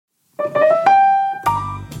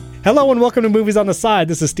Hello and welcome to Movies on the Side.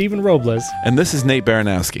 This is Stephen Robles. And this is Nate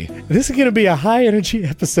Baranowski. This is going to be a high-energy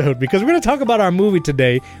episode because we're going to talk about our movie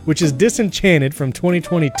today, which is Disenchanted from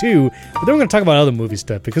 2022. But then we're going to talk about other movie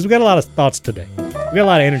stuff because we got a lot of thoughts today. We got a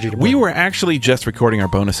lot of energy to bring. We were actually just recording our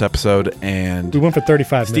bonus episode, and we went for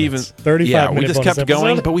 35 minutes. 35 we just kept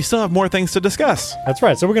going, but we still have more things to discuss. That's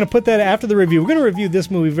right. So we're going to put that after the review. We're going to review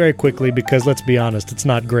this movie very quickly because, let's be honest, it's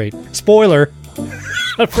not great. Spoiler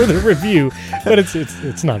for the review, but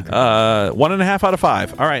it's not good. 1.5 out of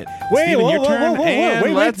 5. All right. Wait, Steven, your turn,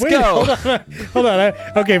 and let's go. Hold on.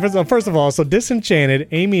 Okay, first of all, so Disenchanted,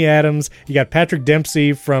 Amy Adams, you got Patrick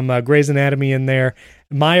Dempsey from Grey's Anatomy in there,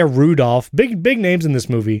 Maya Rudolph, big names in this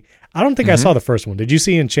movie. I don't think I saw the first one. Did you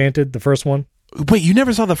see Enchanted, the first one? Wait, you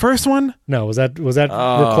never saw the first one? No, was that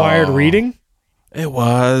required reading? It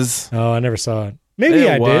was. Oh, I never saw it. Maybe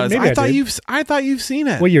I did. Maybe I thought you've seen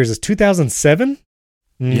it. What year is this? 2007?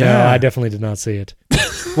 Yeah. No, I definitely did not see it.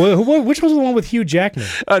 Which was the one with Hugh Jackman?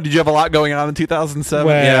 Did you have a lot going on in 2007?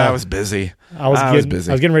 Well, yeah, I was busy. I was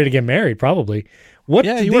busy. I was getting ready to get married, probably. You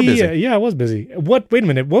were busy. Yeah, I was busy. Wait a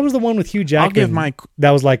minute. What was the one with Hugh Jackman?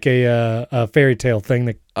 That was like a fairy tale thing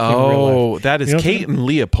that came in real life. That is Kate and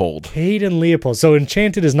Leopold. Kate and Leopold. So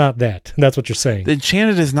Enchanted is not that. That's what you're saying.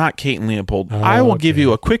 Enchanted is not Kate and Leopold. I will give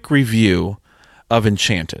you a quick review of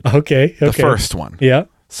Enchanted. Okay. The first one. Yeah.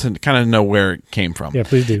 So kind of know where it came from. Yeah,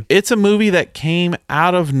 please do. It's a movie that came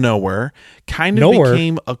out of nowhere,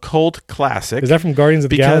 became a cult classic. Is that from Guardians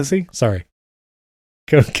of the Galaxy? Sorry.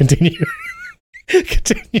 Continue.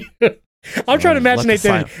 Continue. I'm trying to imagine Nate.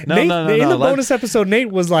 In the bonus episode, Nate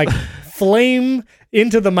was like flame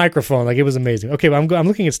into the microphone. Like, it was amazing. Okay, I'm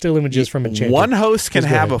looking at still images from Enchanted. One host can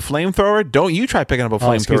have a flamethrower. Don't you try picking up a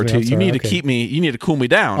flamethrower too. You need to keep me. You need to cool me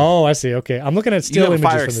down. Oh, I see. Okay, I'm looking at still images. You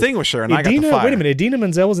have a fire extinguisher, and I got the fire. Wait a minute. Idina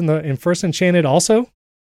Menzel was in first Enchanted also.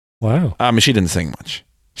 Wow. I mean, she didn't sing much.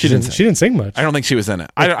 She didn't sing much. I don't think she was in it.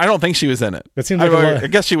 I don't think she was in it. That seems like I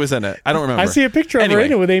guess she was in it. I don't remember. I see a picture of her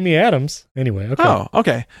in it with Amy Adams. Anyway. Okay. Oh,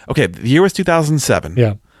 okay. Okay. The year was 2007.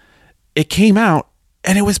 Yeah. It came out,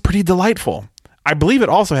 and it was pretty delightful. I believe it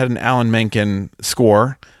also had an Alan Menken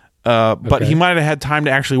score, but he might have had time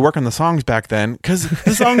to actually work on the songs back then because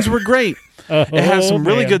the songs were great. It has some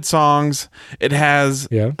really good songs. It has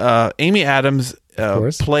Amy Adams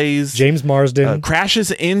plays James Marsden, crashes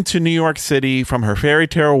into New York City from her fairy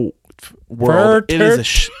tale world. It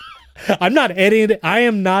is I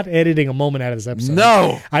am not editing a moment out of this episode.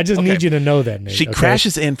 No, I just need you to know that, Nate. She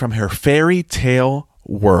crashes in from her fairy tale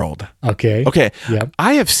world. Okay. Yep.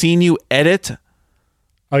 I have seen you edit.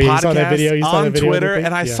 Oh, yeah, you saw that video? You saw on Twitter,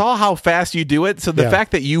 and I saw how fast you do it. So the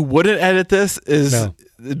fact that you wouldn't edit this is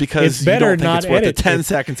because it's better you don't think not it's worth edit. the 10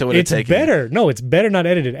 seconds it would have taken. It's better. No, it's better not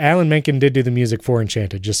edited. Alan Menken did do the music for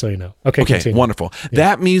Enchanted, just so you know. Okay, continue. Wonderful. Yeah.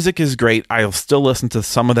 That music is great. I'll still listen to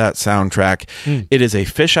some of that soundtrack. It is a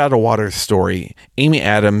fish out of water story. Amy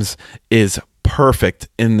Adams is perfect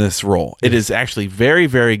in this role. It is actually very,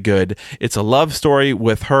 very good. It's a love story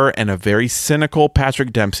with her and a very cynical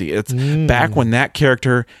Patrick Dempsey. It's back when that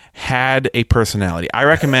character had a personality. I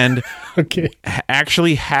recommend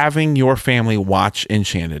actually having your family watch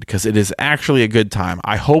Enchanted because it is actually a good time.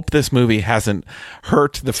 I hope this movie hasn't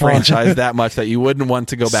hurt the franchise that much that you wouldn't want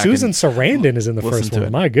to go back. Susan Sarandon is in the first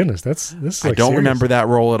one. My goodness, this is I don't remember that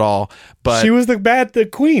role at all. But she was the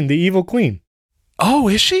queen, the evil queen. Oh,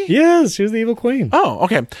 is she? Yes, she was the evil queen. Oh,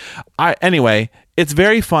 okay. Anyway, it's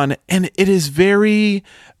very fun, and it is very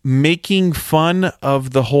making fun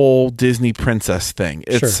of the whole Disney princess thing.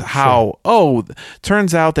 It's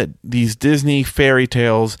turns out that these Disney fairy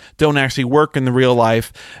tales don't actually work in the real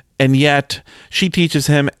life, and yet she teaches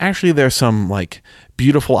him, actually there's some like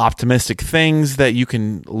beautiful, optimistic things that you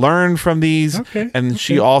can learn from these, and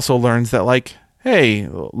she also learns that like, hey,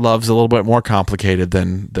 love's a little bit more complicated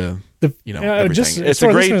than everything. It's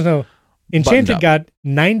a great. Enchanted got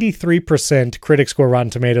 93% critic score Rotten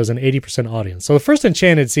Tomatoes and 80% audience. So the first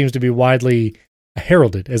Enchanted seems to be widely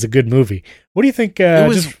heralded as a good movie. What do you think?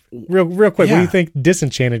 Just real quick. What do you think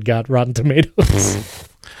Disenchanted got Rotten Tomatoes?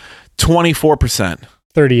 24%.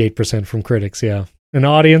 38% from critics. Yeah, an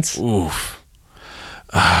audience. Oof.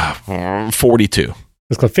 42.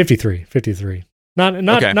 It's called 53. 53.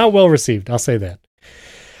 Not well received. I'll say that.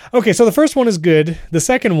 Okay, so the first one is good. The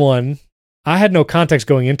second one, I had no context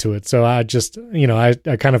going into it, so I just, I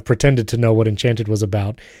kind of pretended to know what Enchanted was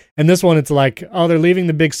about. And this one, it's like, they're leaving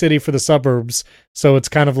the big city for the suburbs, so it's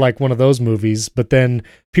kind of like one of those movies, but then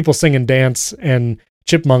people sing and dance, and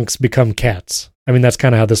chipmunks become cats. I mean, that's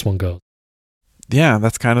kind of how this one goes. Yeah,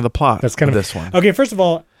 that's kind of the plot of this one. Okay, first of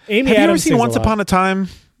all, Amy Adams. Have you ever seen Once Upon a Time?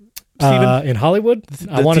 Steven? In Hollywood? The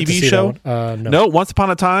TV show? No. Once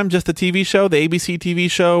Upon a Time, just the TV show, the ABC TV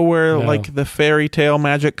show where like the fairy tale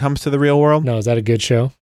magic comes to the real world. No, is that a good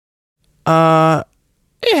show?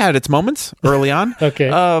 It had its moments early on. Okay.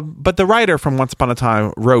 But the writer from Once Upon a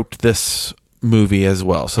Time wrote this movie as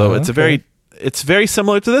well. So it's very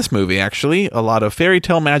similar to this movie, actually. A lot of fairy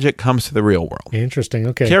tale magic comes to the real world. Interesting.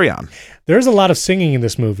 Okay. Carry on. There's a lot of singing in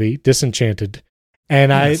this movie, Disenchanted.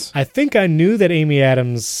 And yes. I think I knew that Amy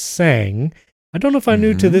Adams sang. I don't know if I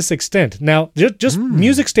knew to this extent. Now, just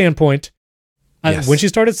music standpoint, yes. When she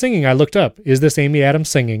started singing, I looked up, is this Amy Adams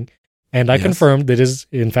singing? And I confirmed that is,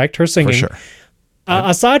 in fact, her singing. For sure.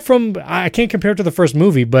 Aside from, I can't compare it to the first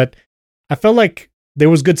movie, but I felt like there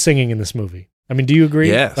was good singing in this movie. I mean, do you agree?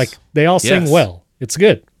 Yes. Like, they all sing well. It's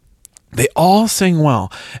good. They all sing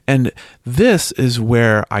well. And this is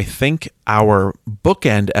where I think our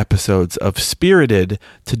bookend episodes of Spirited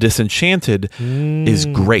to Disenchanted is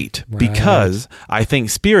great. Right. Because I think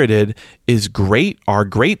Spirited are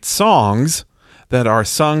great songs that are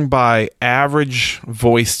sung by average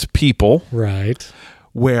voiced people. Right.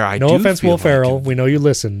 Where no offense, Will Ferrell. We know you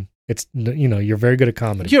listen. It's, you're very good at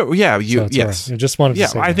comedy. Yes. I just wanted to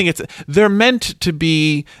say I think they're meant to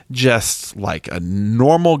be just like a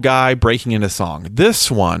normal guy breaking into song. This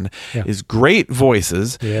one is great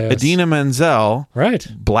voices. Yes. Idina Menzel,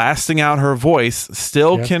 blasting out her voice,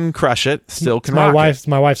 still can crush it, still can rock it.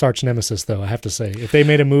 My wife's arch nemesis, though, I have to say. If they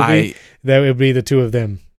made a movie, that would be the two of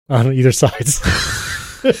them on either side.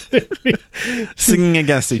 Singing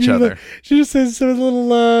against each other. She just says a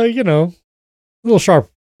little, a little sharp.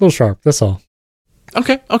 That's all.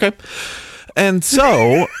 Okay. And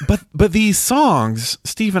so, but these songs,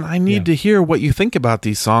 Stephen, I need to hear what you think about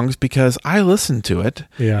these songs because I listened to it.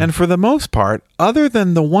 Yeah. And for the most part, other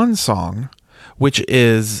than the one song, which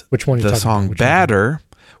is the song Batter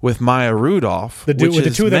with Maya Rudolph, with the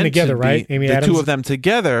two of them together, right? Amy Adams. The two of them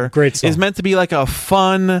together Great song. Is meant to be like a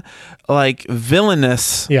fun, like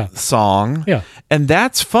villainous song. Yeah. And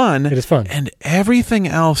that's fun. It is fun. And everything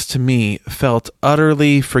else to me felt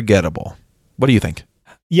utterly forgettable. What do you think?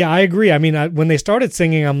 Yeah, I agree. I mean, when they started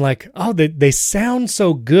singing, I'm like, oh, they sound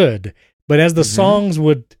so good. But as the songs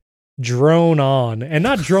would drone on, and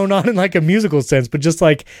not drone on in like a musical sense, but just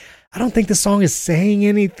like, I don't think the song is saying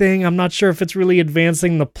anything. I'm not sure if it's really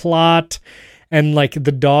advancing the plot. And like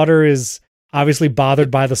the daughter is obviously bothered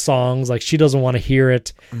by the songs. Like she doesn't want to hear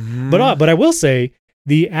it. But I will say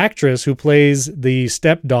the actress who plays the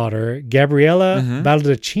stepdaughter, Gabriella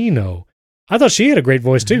Baldacchino, I thought she had a great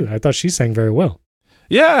voice too. I thought she sang very well.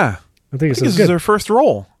 Yeah. I think this is her first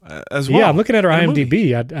role as well. Yeah, I'm looking at her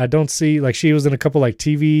IMDb. I don't see, like she was in a couple like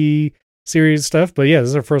TV series stuff, but yeah, this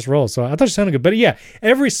is her first role, so I thought she sounded good. But yeah,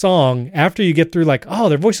 every song after you get through, like, oh,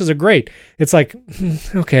 their voices are great, it's like,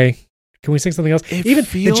 okay, can we sing something else? Even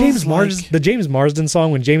the James Marsden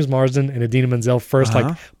song, when James Marsden and Idina Menzel first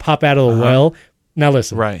like pop out of the well. Now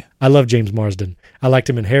listen, I love James Marsden. I liked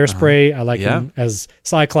him in Hairspray. I liked him as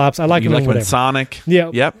Cyclops. I like him in Sonic.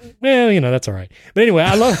 Yeah. Yep. Well, that's all right. But anyway,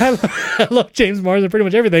 I love James Marsden pretty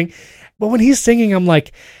much everything. But when he's singing, I'm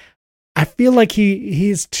like, I feel like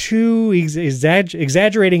he's too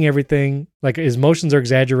exaggerating everything. Like his emotions are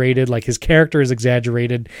exaggerated. Like his character is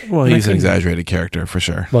exaggerated. Well, he's an exaggerated character for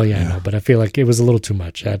sure. Well, yeah, I know, but I feel like it was a little too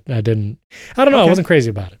much. I don't know. I wasn't crazy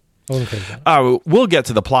about it. We'll get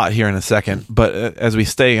to the plot here in a second, but as we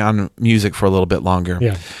stay on music for a little bit longer,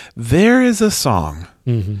 there is a song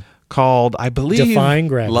called, I believe, Defying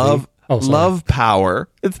Gravity. Love Power.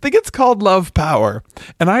 I think it's called Love Power.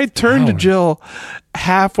 And I turned to Jill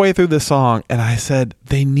halfway through the song and I said,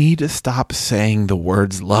 they need to stop saying the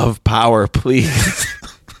words love power, please.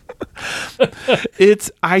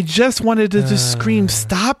 I just wanted to just scream,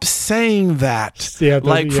 stop saying that.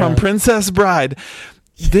 From Princess Bride.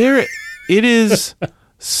 It is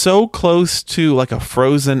so close to like a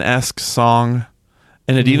Frozen-esque song.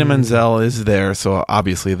 And Idina Menzel is there, so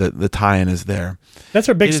obviously the tie-in is there. That's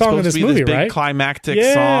her big song in this movie, big right? Climactic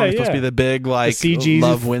song. It's supposed to be the big, like, the CGs,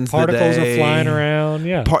 love wins the day. Particles are flying around,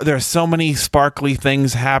 There are so many sparkly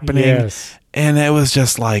things happening. Yes. And it was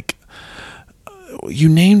just like, you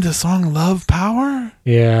named the song Love Power?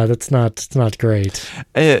 Yeah, it's not great.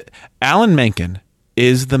 Alan Menken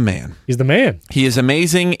is the man. He's the man. He is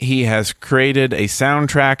amazing. He has created a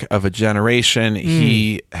soundtrack of a generation.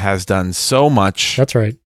 He has done so much. That's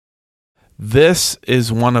right. This is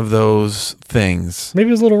one of those things. Maybe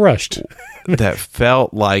it was a little rushed. That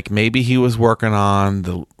felt like maybe he was working on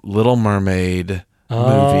the Little Mermaid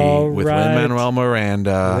movie with Lin-Manuel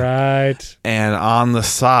Miranda. Right. And on the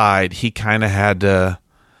side, he kind of had to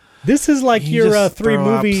This is like your 3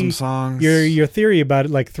 movie songs. Your theory about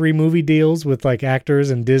it, like 3 movie deals with like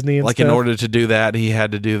actors and Disney and like stuff. In order to do that, he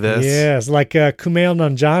had to do this. Yes, like Kumail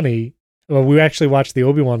Nanjiani. Well, we actually watched the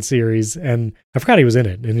Obi-Wan series, and I forgot he was in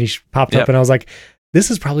it, and he popped up, and I was like, "This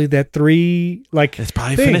is probably that 3 like." This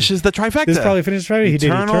probably finishes the trifecta. This probably finishes the trifecta. He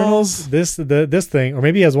did Eternals, this thing, or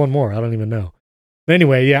maybe he has one more. I don't even know. But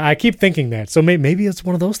anyway, yeah, I keep thinking that. So maybe it's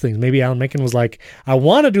one of those things. Maybe Alan Menken was like, I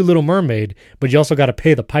want to do Little Mermaid, but you also got to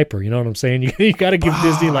pay the piper. You know what I'm saying? You got to give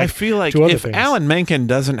Disney like. I feel like if Alan Menken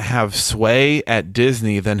doesn't have sway at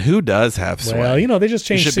Disney, then who does have sway? Well, they just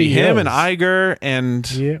changed. It should be him and Iger, and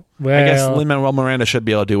I guess Lin-Manuel Miranda should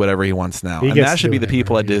be able to do whatever he wants now. And that should be the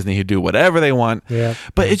people at Disney who do whatever they want. Yeah.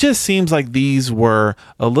 But it just seems like these were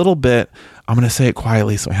a little bit. I'm going to say it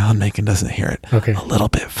quietly so Alan Menken doesn't hear it. Okay. A little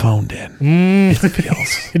bit phoned in. It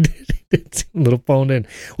feels. It's a little phoned in.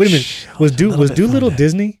 Wait a minute. Was Doolittle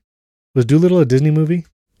Disney? Was Doolittle a Disney movie?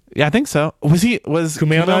 Yeah, I think so. Was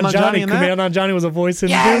Kumail Nanjiani? Kumail Nanjiani was a voice in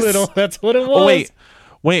Doolittle. That's what it was. Oh,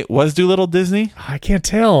 wait. Was Doolittle Disney? I can't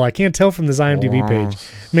tell. I can't tell from this IMDb page.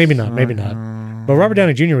 Maybe not. But Robert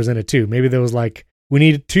Downey Jr. was in it too. Maybe there was like, we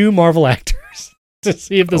need 2 Marvel actors to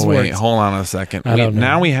see if this works. Hold on a second. I don't know.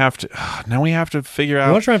 Now we have to figure out.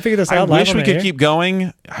 I want to try and figure this out. I wish we could keep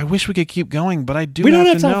going. but I do. We don't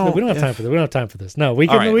have time. We don't have time for this. We don't have time for this. No, we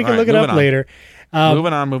can look it up later.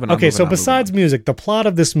 Moving on. Okay, so besides music, the plot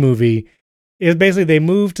of this movie is basically they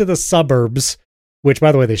move to the suburbs. Which,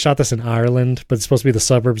 by the way, they shot this in Ireland, but it's supposed to be the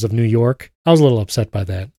suburbs of New York. I was a little upset by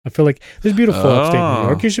that. I feel like there's beautiful upstate New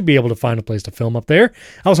York. You should be able to find a place to film up there.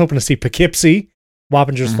 I was hoping to see Poughkeepsie,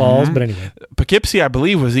 Wappingers Falls, but anyway. Poughkeepsie, I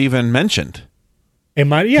believe, was even mentioned. It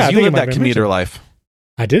might, yeah. You lived that commuter life.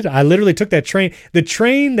 I did. I literally took that train. The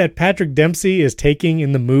train that Patrick Dempsey is taking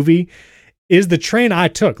in the movie is the train I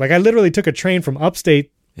took. Like, I literally took a train from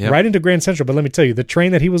upstate right into Grand Central. But let me tell you, the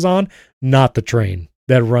train that he was on, not the train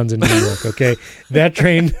that runs in New York, okay? That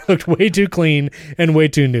train looked way too clean and way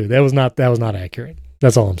too new. That was not accurate.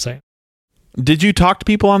 That's all I'm saying. Did you talk to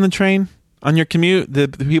people on the train on your commute? The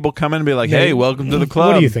people come in and be like, Nate, "Hey, welcome to the club."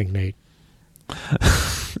 What do you think, Nate?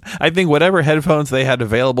 I think whatever headphones they had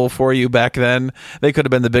available for you back then, they could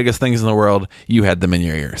have been the biggest things in the world. You had them in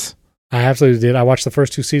your ears. I absolutely did. I watched the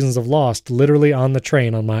first 2 seasons of Lost literally on the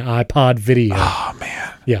train on my iPod video. Oh,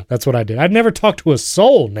 man. Yeah, that's what I did. I'd never talked to a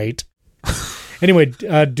soul, Nate. Anyway,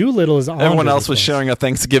 Doolittle is on. Everyone else was sharing a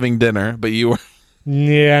Thanksgiving dinner, but you were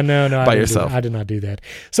by yourself. I did not do that.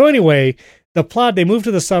 So anyway, the plot, they move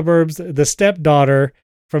to the suburbs. The stepdaughter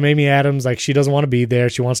from Amy Adams, like, she doesn't want to be there.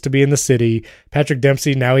 She wants to be in the city. Patrick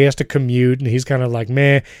Dempsey, now he has to commute, and he's kind of like,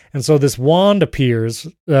 meh. And so this wand appears.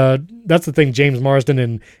 That's the thing James Marsden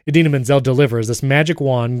and Idina Menzel delivers, this magic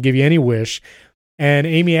wand, give you any wish. And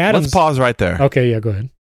Amy Adams... Let's pause right there. Okay, yeah, go ahead.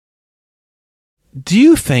 Do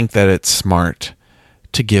you think that it's smart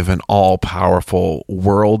to give an all-powerful,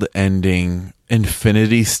 world-ending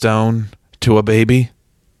infinity stone to a baby?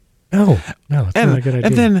 No, it's not a good idea.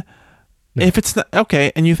 And then, if it's not,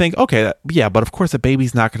 okay, and you think, okay, yeah, but of course a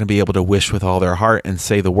baby's not going to be able to wish with all their heart and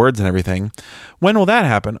say the words and everything. When will that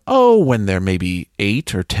happen? Oh, when they're maybe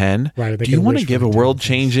 8 or 10. Right, do you want to give a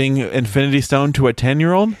world-changing infinity stone to a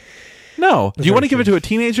 10-year-old? No. Do you want to give it to a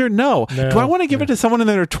teenager? No. Do I want to give it to someone in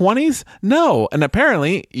their 20s? No. And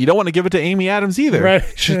apparently, you don't want to give it to Amy Adams either. Right.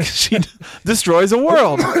 She destroys a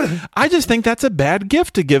world. I just think that's a bad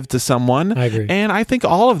gift to give to someone. I agree. And I think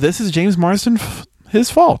all of this is James Marsden,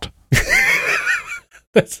 his fault. I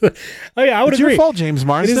would agree. It's your fault, James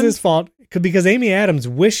Marsden. It is his fault. Because Amy Adams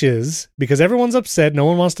wishes, because everyone's upset, no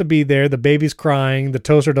one wants to be there, the baby's crying, the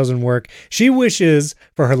toaster doesn't work. She wishes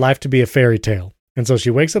for her life to be a fairy tale. And so she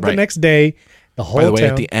wakes up the next day, the whole By the way, town,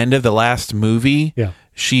 at the end of the last movie,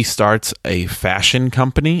 she starts a fashion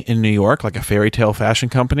company in New York, like a fairy tale fashion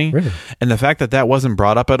company. Really? And the fact that wasn't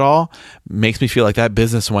brought up at all makes me feel like that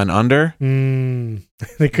business went under.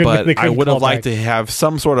 But I would have liked to have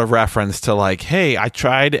some sort of reference to, like, hey, I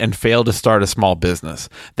tried and failed to start a small business.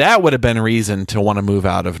 That would have been a reason to want to move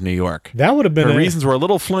out of New York. That would have been reasons were a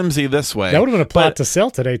little flimsy this way. That would have been a plot to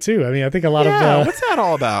sell today too. I mean, I think a lot of what's that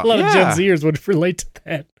all about? A lot of Gen Zers would relate to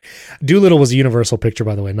that. Doolittle was a Universal picture,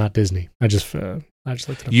 by the way, not Disney. I just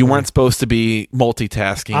looked it up. You weren't supposed to be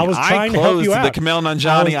multitasking. I was trying to help you out. The Kumail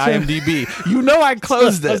Nanjiani IMDb. You know I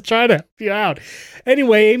closed it. I was trying to help you out.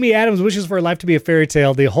 Anyway, Amy Adams wishes for her life to be a fairy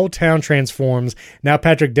tale. The whole town transforms. Now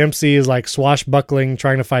Patrick Dempsey is like swashbuckling,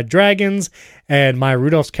 trying to fight dragons. And Maya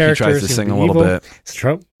Rudolph's character tries to sing a little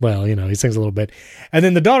bit. Well, he sings a little bit. And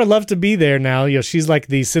then the daughter loves to be there now. She's like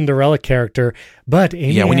the Cinderella character. But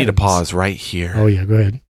Amy Adams, we need to pause right here. Oh, yeah, go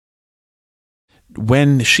ahead.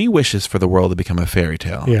 when she wishes for the world to become a fairy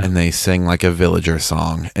tale, and they sing like a villager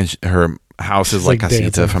song, and her house is like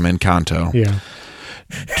Casita from Encanto. Yeah.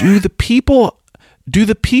 Do the people,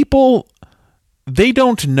 they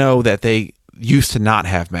don't know that they used to not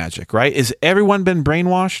have magic, right? Is everyone been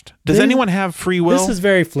brainwashed? Does anyone have free will? This is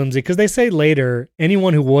very flimsy because they say later,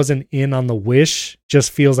 anyone who wasn't in on the wish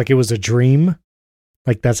just feels like it was a dream.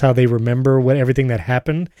 Like that's how they remember everything that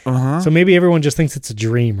happened. So maybe everyone just thinks it's a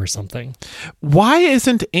dream or something. Why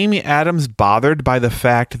isn't Amy Adams bothered by the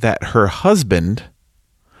fact that her husband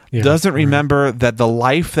doesn't remember that the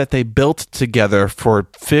life that they built together for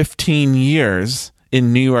 15 years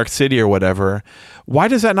in New York City or whatever? Why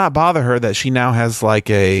does that not bother her that she now has like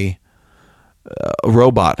a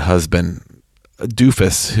robot husband, a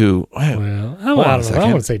doofus who? I don't want to say doofus. I don't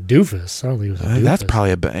think it was a doofus. That's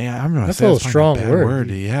probably a bad. Yeah, I'm gonna that's say a little strong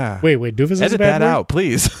word. Yeah. Wait, doofus is Edit a bad that word? out,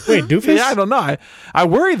 please. Wait, doofus? Yeah, I don't know. I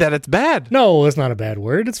worry that it's bad. No, it's not a bad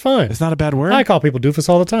word. It's fine. It's not a bad word. I call people doofus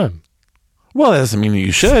all the time. Well, that doesn't mean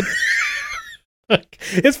you should.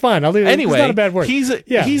 It's fine. Anyway, it's not a bad word. He's an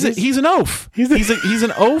oaf. He's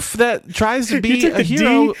an oaf that tries to be a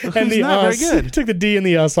hero who's not very good. You took the D and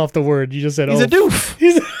the us off the word. You just said he's oaf. A doof.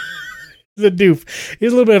 He's a doof.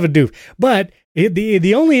 He's a little bit of a doof. But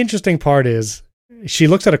the only interesting part is she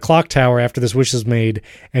looks at a clock tower after this wish is made,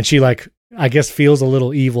 and she I guess feels a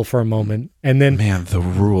little evil for a moment, and then the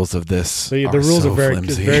rules of this the rules are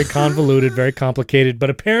very convoluted, very complicated. But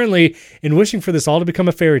apparently, in wishing for this all to become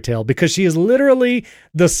a fairy tale, because she is literally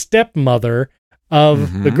the stepmother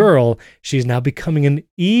of the girl, she's now becoming an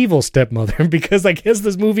evil stepmother. Because I guess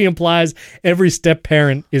this movie implies every step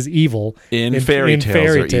parent is evil in fairy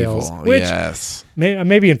tales. Evil. Which, yes,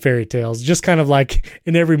 maybe in fairy tales, just kind of like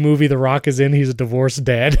in every movie The Rock is in, he's a divorced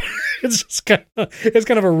dad. It's just kind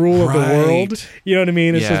of a rule of the world. You know what I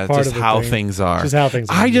mean? It's just part of how things are. Just how things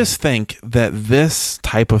are. I just think that this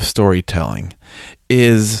type of storytelling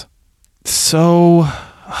is so.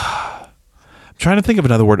 I'm trying to think of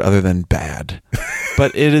another word other than bad,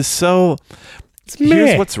 but it is so.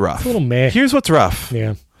 Here's what's rough. It's a little meh. Here's what's rough.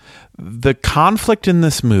 Yeah. The conflict in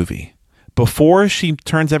this movie, before she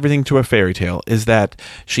turns everything to a fairy tale, is that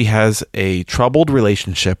she has a troubled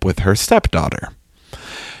relationship with her stepdaughter.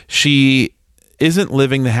 She isn't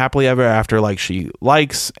living the happily ever after like she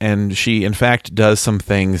likes, and she in fact does some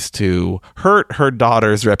things to hurt her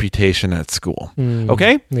daughter's reputation at school.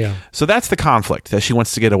 Okay? Yeah. So that's the conflict that she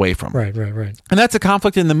wants to get away from. Right. And that's a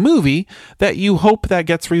conflict in the movie that you hope that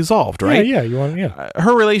gets resolved, right? Yeah, you want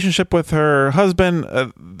her relationship with her husband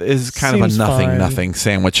is kind of a nothing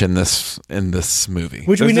sandwich in this movie.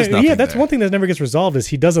 Which that's one thing that never gets resolved is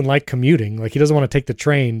he doesn't like commuting. Like he doesn't want to take the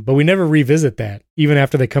train, but we never revisit that even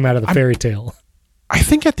after they come out of the fairy tale. I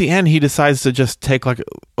think at the end he decides to just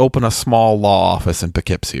open a small law office in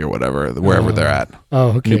Poughkeepsie or wherever they're at.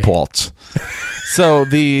 Oh, okay. New Paltz. So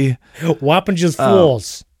the Wappingers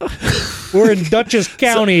Falls. We're in Dutchess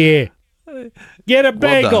County here. Get a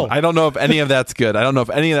bagel. I don't know if any of that's good.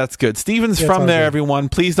 Steven's from there, everyone.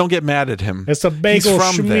 Please don't get mad at him. It's a bagel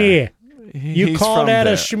schmear. You call that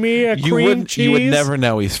a schmear cream cheese? You would never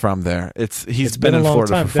know he's from there. He's been in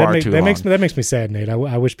Florida for far too long. That makes me sad, Nate.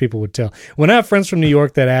 I wish people would tell. When I have friends from New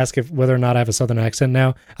York that ask whether or not I have a Southern accent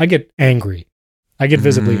now, I get angry. I get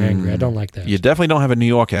visibly angry. I don't like that. You definitely don't have a New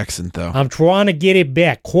York accent, though. I'm trying to get it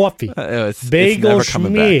back. Coffee. Bagel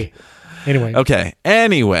schmear.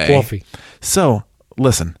 Anyway. Coffee. So,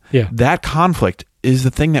 listen. Yeah. That conflict is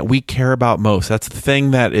the thing that we care about most. That's the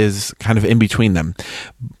thing that is kind of in between them.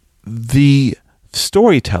 The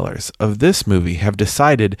storytellers of this movie have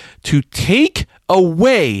decided to take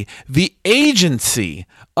away the agency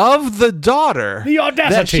of the daughter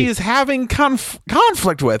that she is having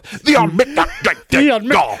conflict with. Yes.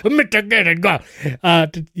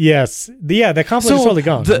 The conflict is totally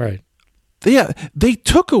gone. Right. Yeah, they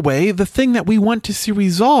took away the thing that we want to see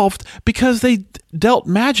resolved because they dealt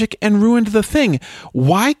magic and ruined the thing.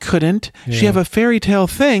 Why couldn't she have a fairy tale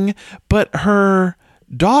thing, but her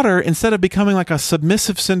daughter, instead of becoming like a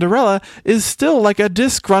submissive Cinderella, is still like a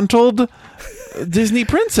disgruntled Disney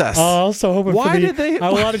princess? I also hoping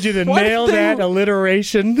I wanted you to nail that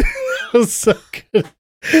alliteration. That was so good.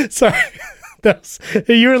 Sorry.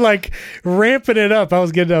 You were like ramping it up. I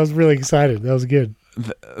was really excited. That was good.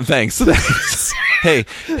 Thanks. Hey,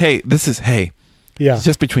 yeah. It's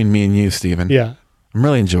just between me and you, Steven. Yeah. I'm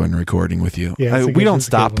really enjoying recording with you. Yeah, we don't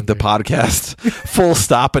stop the podcast full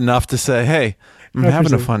stop enough to say, hey, I'm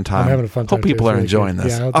having a fun time. Hope people are enjoying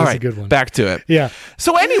this. Yeah, all right, a good one. Back to it. Yeah.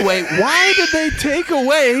 So anyway, why did they take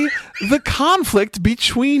away the conflict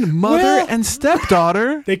between mother and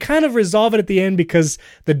stepdaughter? They kind of resolve it at the end because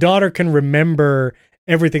the daughter can remember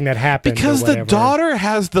everything that happened. Because the daughter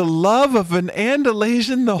has the love of an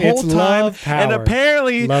Andalasian the whole time. Love power. And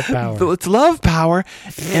apparently it's love power.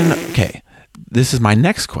 And okay, this is my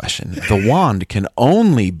next question. The wand can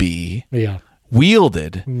only be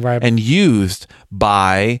wielded and used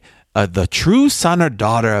by the true son or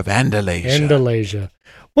daughter of Andalasia.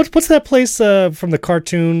 What's that place from the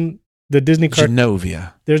cartoon, the Disney cartoon?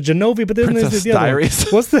 Genovia. There's Genovia, but then there's the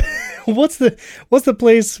Diaries. Other one. What's the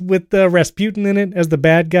place with Rasputin in it as the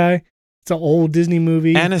bad guy? It's an old Disney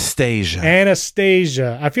movie. Anastasia.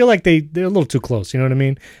 I feel like they're a little too close. You know what I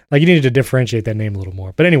mean? Like you needed to differentiate that name a little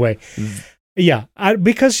more. But anyway,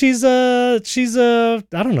 because she's I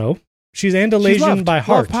don't know. She's Andalasian by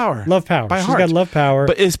heart. Love power. She's got love power.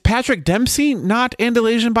 But is Patrick Dempsey not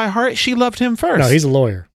Andalasian by heart? She loved him first. No, he's a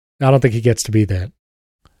lawyer. I don't think he gets to be that.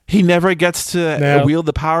 He never gets to wield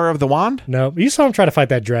the power of the wand? No. You saw him try to fight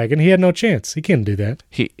that dragon. He had no chance. He couldn't do that.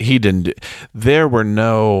 He didn't. There were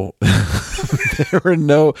no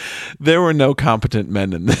competent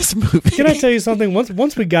men in this movie. Can I tell you something?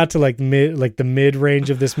 Once we got to the mid range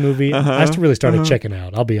of this movie, I really started checking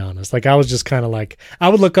out. I'll be honest. Like I was just kind of like, I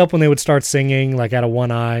would look up when they would start singing, like out of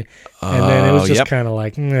one eye, and then it was just kind of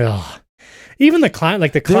like, ugh. Even the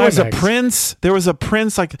climax. There was a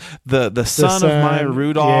prince, like the son of Maya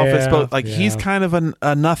Rudolph. He's kind of a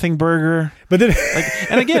nothing burger. But then,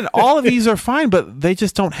 and again, all of these are fine, but they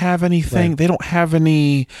just don't have anything. Right. They don't have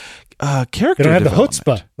any character. They don't have the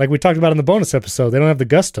chutzpah, like we talked about in the bonus episode. They don't have the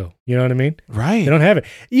gusto. You know what I mean? Right. They don't have it.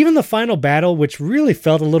 Even the final battle, which really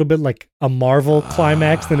felt a little bit like a Marvel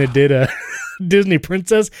climax than it did a Disney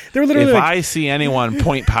princess. They're literally. If I see anyone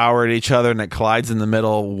point power at each other and it collides in the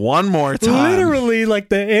middle one more time, literally, like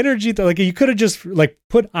the energy, like you could have just like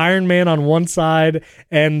put Iron Man on one side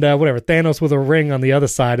and Thanos with a ring on the other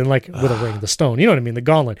side, and like with a ring, the stone. You know what I mean? The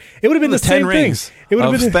gauntlet. It would have been the same 10 rings thing. It would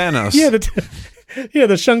have been Thanos.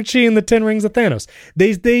 The Shang-Chi and the 10 rings of Thanos.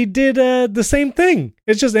 They did the same thing.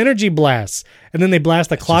 It's just energy blasts. And then they blast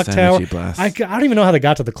the clock tower. I don't even know how they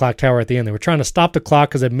got to the clock tower at the end. They were trying to stop the clock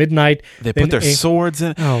because at midnight... They put their swords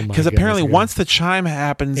in. Because apparently once the chime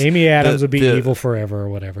happens... Amy Adams would be evil forever or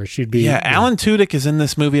whatever. She'd be... Yeah, Alan Tudyk is in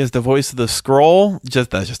this movie as the voice of the Skrull.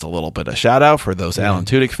 That's just a little bit of shout out for those Alan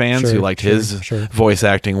Tudyk fans who liked his voice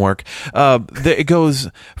acting work. It goes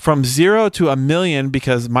from 0 to 1,000,000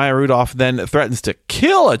 because Maya Rudolph then threatens to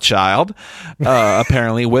kill a child,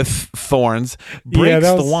 apparently, with thorns, breaks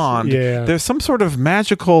the wand. Yeah. There's some sort of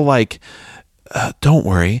magical, don't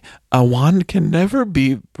worry, a wand can never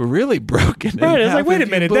be really broken. Right, it's like, wait a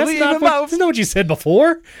minute, that's not what you said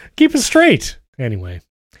before. Keep it straight. Anyway.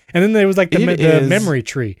 And then there was like the memory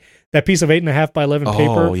tree. That piece of 8.5 by 11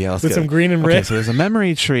 paper with some green and red. Okay, so there's a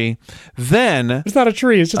memory tree. Then... It's not a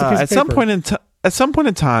tree, it's just a piece of paper. At some point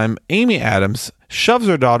in time, Amy Adams shoves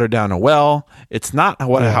her daughter down a well. It's not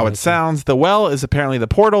how it sounds. The well is apparently the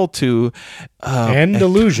portal to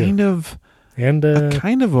Andalusia. A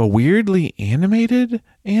kind of a weirdly animated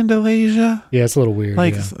Andalasia. Yeah, it's a little weird.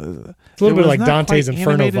 It's a little bit like Dante's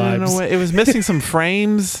Inferno vibes. It was missing some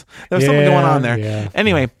frames. There was something going on there. Yeah.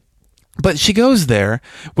 Anyway, but she goes there,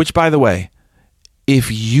 which, by the way,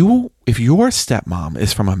 if your stepmom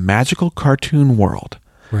is from a magical cartoon world,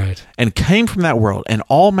 right, and came from that world, and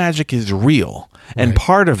all magic is real, and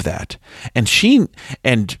part of that, and James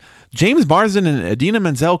Marsden and Idina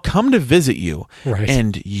Menzel come to visit you,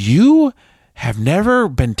 and you have never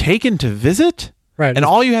been taken to visit, and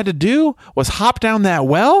all you had to do was hop down that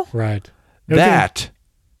well, that's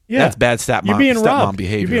bad stepmom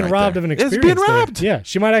behavior. You're being robbed of an experience. It's being robbed. There. Yeah,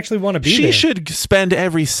 she might actually want to be there. She should spend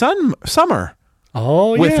every summer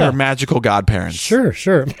with her magical godparents.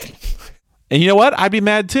 Sure. And you know what? I'd be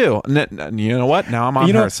mad too. You know what? Now I'm on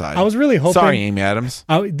her side. I was really hoping. Sorry, Amy Adams.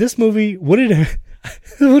 This movie it would have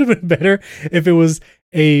been better if it was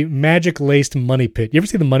a magic laced money pit. You ever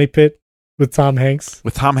see the Money Pit with Tom Hanks?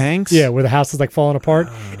 With Tom Hanks? Yeah, where the house is like falling apart.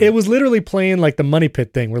 It was literally playing like the Money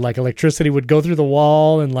Pit thing, where like electricity would go through the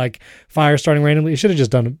wall and like fire starting randomly. It should have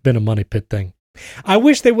just been a Money Pit thing. I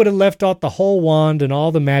wish they would have left out the whole wand and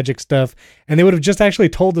all the magic stuff, and they would have just actually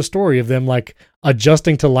told the story of them like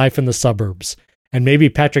adjusting to life in the suburbs. And maybe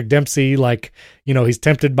Patrick Dempsey, like, he's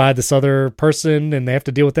tempted by this other person and they have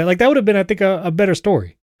to deal with that. Like, that would have been, I think, a better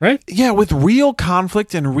story, right? Yeah, with real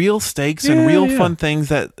conflict and real stakes and real fun things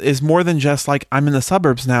that is more than just like, I'm in the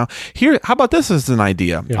suburbs now. Here, how about this as an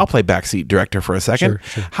idea? Yeah. I'll play backseat director for a second.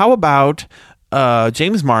 Sure. How about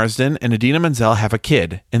James Marsden and Idina Menzel have a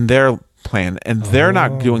kid in their plan, and they're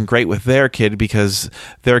not doing great with their kid because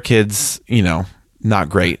their kid's, not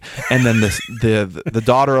great. And then the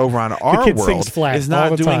daughter over on our world is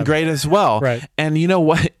not doing great as well. Right. And you know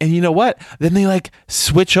what? Then they like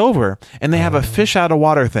switch over and they have a fish out of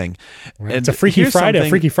water thing. Right. It's a Freaky Friday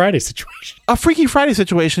situation. A Freaky Friday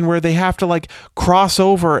situation where they have to like cross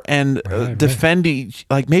over and defend each,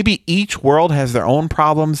 like maybe each world has their own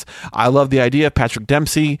problems. I love the idea of Patrick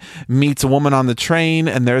Dempsey meets a woman on the train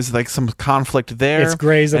and there's like some conflict there. It's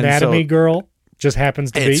Grey's Anatomy girl. Just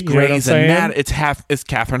happens to be. It's Grey's Anatomy. It's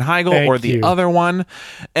Katherine Heigl or the other one,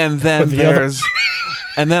 and then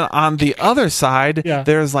and then on the other side,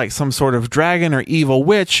 there's like some sort of dragon or evil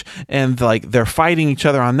witch, and like they're fighting each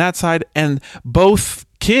other on that side, and both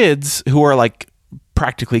kids who are like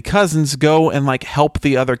practically cousins go and like help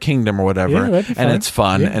the other kingdom or whatever, and it's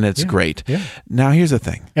fun and it's great. Yeah. Now here's the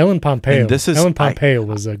thing, Ellen Pompeo. Ellen Pompeo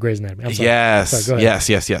was Grey's Anatomy. I'm sorry.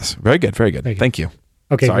 Yes. Very good. Thank you.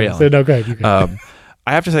 Okay. Sorry, Ellen. So, no, go ahead.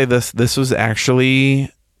 I have to say this was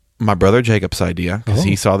actually my brother Jacob's idea because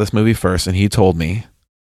he saw this movie first and he told me.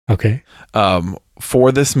 Okay.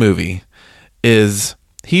 For this movie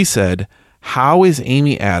he said, how is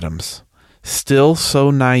Amy Adams still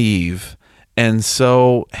so naive and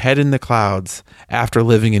so head in the clouds after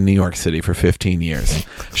living in New York City for 15 years?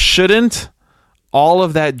 Shouldn't all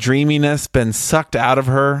of that dreaminess been sucked out of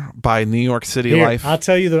her by New York City life? I'll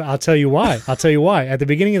tell you why. At the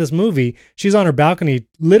beginning of this movie, she's on her balcony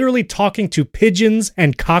literally talking to pigeons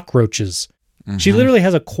and cockroaches. Mm-hmm. She literally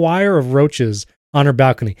has a choir of roaches on her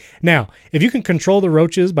balcony. Now, if you can control the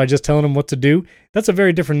roaches by just telling them what to do, that's a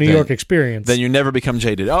very different New York experience. Then you never become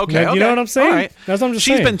jaded. Okay. You know what I'm saying? Right. That's what I'm just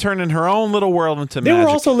saying. She's been turning her own little world into magic. They were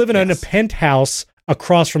also living in a penthouse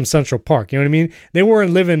across from Central Park. You know what I mean? They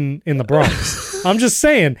weren't living in the Bronx. I'm just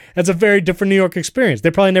saying, that's a very different New York experience.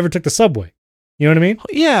 They probably never took the subway. You know what I mean?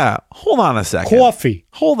 Yeah. Hold on a second. Coffee.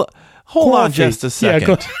 Hold on just a second.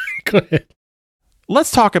 Yeah, go ahead.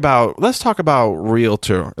 Let's talk about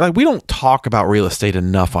realtor. Like, we don't talk about real estate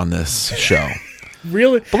enough on this show.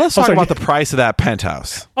 Really? But let's talk about the price of that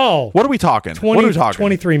penthouse. Oh. What are we talking?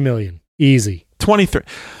 23 million. Easy. 23.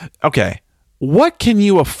 Okay. What can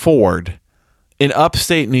you afford in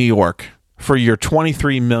upstate New York for your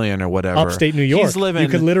 23 million or whatever? Upstate New York. You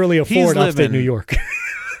could literally afford upstate New York.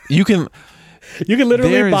 You can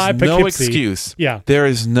literally buy Poughkeepsie. No excuse. Yeah. There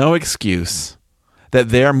is no excuse that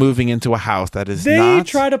they're moving into a house that is They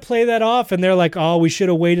try to play that off, and they're like, "Oh, we should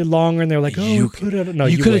have waited longer." And they're like, you could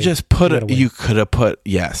have just put it. You could have put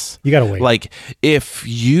yes. You gotta wait. Like if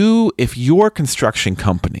your construction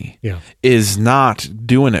company is not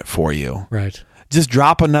doing it for you, right? Just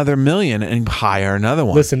drop another million and hire another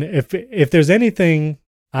one. Listen, if there's anything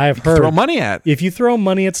I've heard, throw money at. If you throw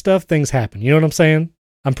money at stuff, things happen. You know what I'm saying?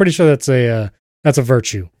 I'm pretty sure that's a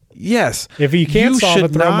virtue. Yes. If you can't solve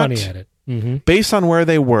it, throw money at it. Mm-hmm. Based on where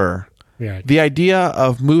they were, the idea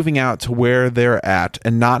of moving out to where they're at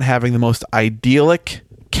and not having the most idyllic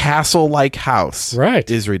castle-like house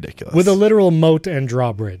is ridiculous. With a literal moat and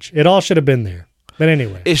drawbridge. It all should have been there. But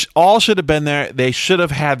anyway. It all should have been there. They should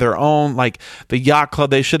have had their own, like the yacht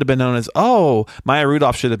club. They should have been known as, Maya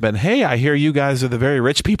Rudolph should have been, hey, I hear you guys are the very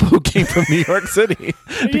rich people who came from New York City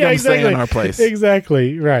to come stay in our place.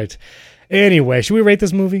 Exactly. Right. Anyway, should we rate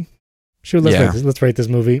this movie? Let's rate this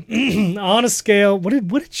movie. On a scale, what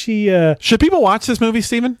did she... Should people watch this movie,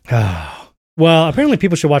 Steven? Well, apparently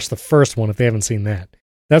people should watch the first one if they haven't seen that.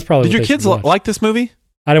 That's probably Did your kids like this movie?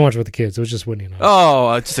 I didn't watch it with the kids. It was just Whitney and I.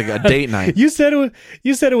 Oh, it's just like a date night. You said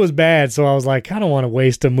it was bad, so I was like, I don't want to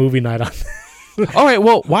waste a movie night on that. All right,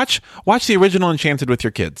 well, watch the original Enchanted with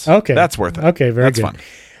your kids. Okay. That's worth it. Okay, very good. That's fun.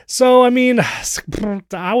 So, I mean,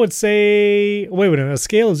 I would say, wait a minute, a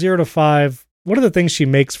scale of 0 to 5, what are the things she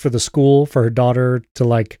makes for the school for her daughter to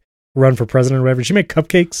like run for president or whatever? She make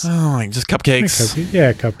cupcakes? Oh, just cupcakes.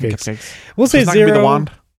 Yeah, cupcakes. We'll say 0. The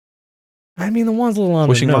wand? I mean, the wand's a little on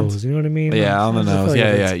the nose. Wands? You know what I mean? Yeah, on the nose.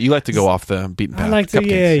 Yeah. You like to go off the beaten path. I like to,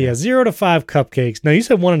 yeah. 0 to 5 cupcakes. Now, you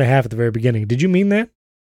said 1.5 at the very beginning. Did you mean that?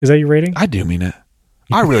 Is that your rating? I do mean it.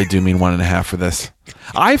 I really do mean 1.5 for this.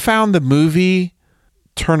 I found the movie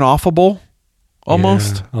turn-offable,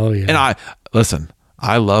 almost. Yeah. Oh, yeah. And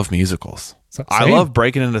I love musicals. I love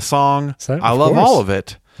breaking into song. I love all of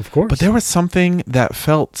it. Of course. But there was something that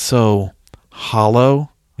felt so hollow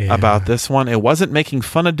about this one. It wasn't making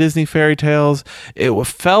fun of Disney fairy tales. It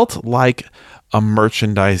felt like a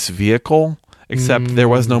merchandise vehicle, except there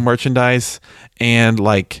was no merchandise. And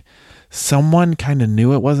like someone kind of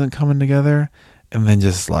knew it wasn't coming together and then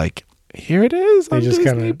just like here it is on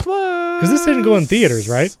Disney Plus. Because this didn't go in theaters,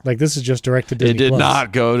 right? Like, this is just direct to Disney Plus. It did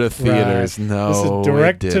not go to theaters, right. No. This is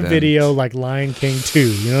direct to video, like Lion King 2.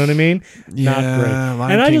 You know what I mean? Yeah, not great.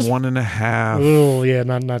 Lion King 1.5. Oh, yeah,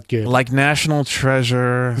 not good. Like National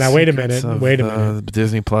Treasure. Now, wait a minute. The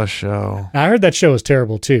Disney Plus show. I heard that show was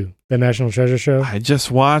terrible, too. The National Treasure show. I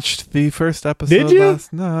just watched the first episode Did you?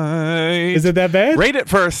 last night. Is it that bad? Rate it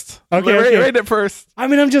first. Okay. Rate it first. I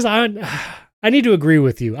mean, I need to agree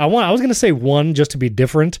with you. I was going to say 1 just to be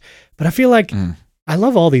different, but I feel like I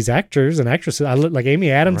love all these actors and actresses. Like Amy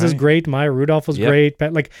Adams is great. Maya Rudolph was great.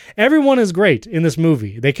 But like everyone is great in this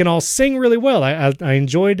movie. They can all sing really well. I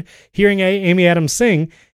enjoyed hearing Amy Adams sing,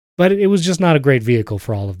 but it was just not a great vehicle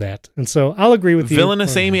for all of that. And so I'll agree with you.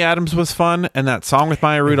 Villainous Amy Adams was fun, and that song with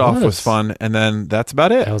Maya Rudolph was fun, and then that's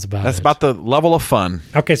about it. That's about the level of fun.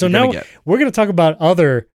 Okay, so now we're going to talk about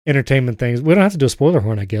other entertainment things. We don't have to do a spoiler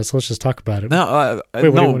horn, I guess. Let's just talk about it. No,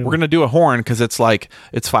 we're going to do a horn because it's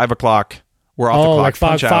 5 o'clock. We're off the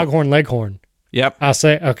clock. Like foghorn leghorn. Yep. I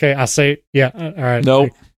say, yeah. All right.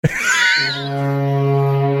 Nope.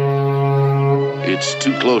 It's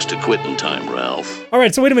too close to quitting time, Ralph. All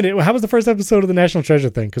right, so wait a minute. How was the first episode of the National Treasure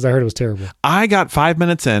thing? Because I heard it was terrible. I got 5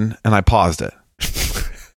 minutes in, and I paused it.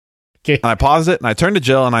 Okay. And I paused it, and I turned to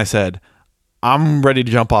Jill, and I said, I'm ready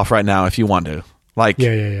to jump off right now if you want to. Like,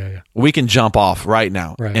 yeah. We can jump off right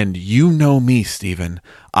now. Right. And you know me, Steven.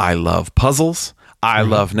 I love puzzles. I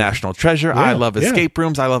love National Treasure. Yeah, I love escape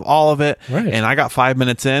rooms. I love all of it. Right. And I got 5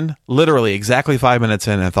 minutes in, literally exactly 5 minutes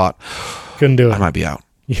in, and I thought, couldn't do it. I might be out.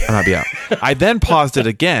 I might be out. I then paused it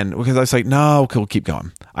again because I was like, no, we'll keep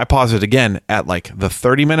going. I paused it again at like the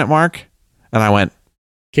 30-minute mark, and I went,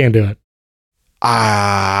 can't do it.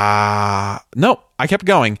 Nope. I kept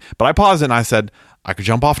going, but I paused it and I said, I could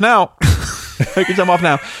jump off now. I could jump off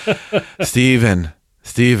now. Steven.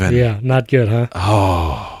 Yeah, not good, huh?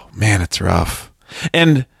 Oh, man, it's rough.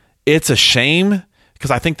 And it's a shame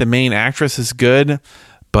because I think the main actress is good,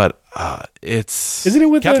 but Isn't it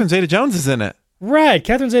with Catherine Zeta-Jones is in it. Right,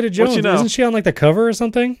 Catherine Zeta-Jones. You know? Isn't she on like the cover or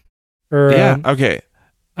something? Or yeah, okay.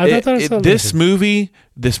 I thought I saw this TV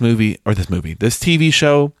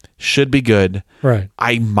show should be good. Right.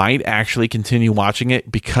 I might actually continue watching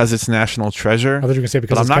it because it's National Treasure. I thought you were going to say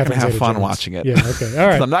because I'm it's not going to have fun watching it. Yeah, okay. All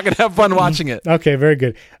right. I'm not going to have fun watching it. Okay, very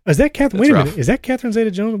good. Is that Catherine? Wait a minute. Is that Catherine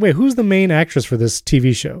Zeta-Jones? Wait, who's the main actress for this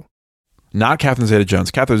TV show? Not Catherine Zeta-Jones.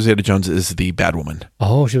 Catherine Zeta-Jones is the bad woman.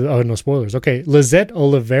 Oh, no spoilers. Okay. Lisette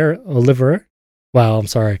Oliveira. Wow, I'm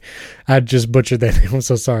sorry. I just butchered that name. I'm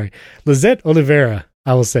so sorry. Lisette Oliveira,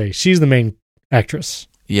 I will say. She's the main actress.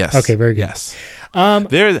 Yes. Okay, very good. Yes. I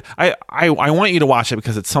want you to watch it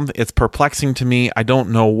because it's perplexing to me. I don't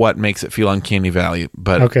know what makes it feel uncanny valley,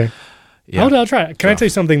 but okay. Yeah. I'll try it. Can I tell you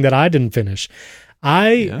something that I didn't finish?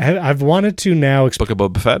 I've wanted to now Book of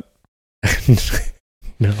Boba Fett?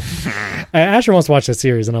 No. Asher wants to watch that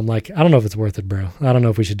series, and I'm like, I don't know if it's worth it, bro. I don't know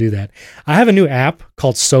if we should do that. I have a new app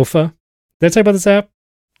called Sofa. Did I tell you about this app?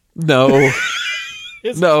 No.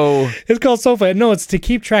 No. It's called Sofa. No, it's to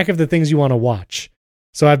keep track of the things you want to watch.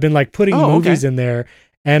 So I've been like putting movies in there.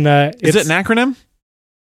 And is it an acronym?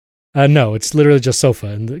 No, it's literally just Sofa.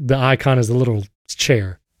 And the icon is the little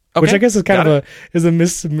chair. Okay. Which I guess is kind of a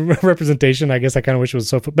misrepresentation. I guess I kind of wish it was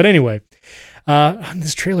Sofa. But anyway,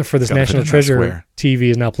 this trailer for this National Treasure TV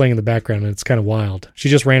is now playing in the background, and it's kind of wild. She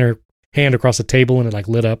just ran her hand across the table, and it like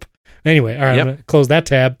lit up. Anyway, all right, I'm going to close that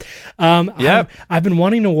tab. I've been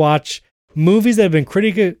wanting to watch movies that have been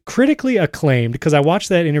critically acclaimed because I watched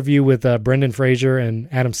that interview with Brendan Fraser and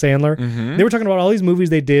Adam Sandler. Mm-hmm. They were talking about all these movies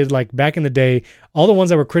they did like back in the day, all the ones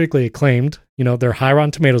that were critically acclaimed. You know, they're high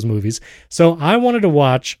Rotten Tomatoes movies. So I wanted to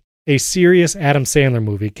watch a serious Adam Sandler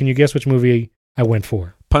movie. Can you guess which movie I went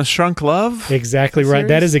for? Punch Drunk Love? Exactly right.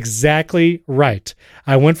 That is exactly right.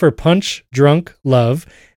 I went for Punch Drunk Love.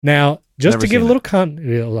 Now, just to give a little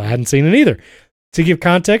I hadn't seen it either. To give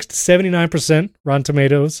context, 79% Rotten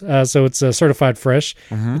Tomatoes, so it's certified fresh.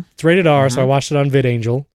 Mm-hmm. It's rated R, so I watched it on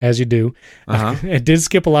VidAngel, as you do. It did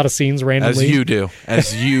skip a lot of scenes randomly.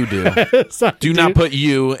 As you do. Do not put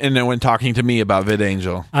you in there when talking to me about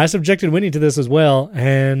VidAngel. I subjected Winnie to this as well,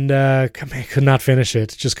 and could not finish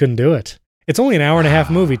it. Just couldn't do it. It's only an hour and a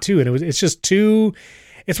half movie, too, and it's just too...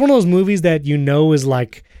 It's one of those movies that you know is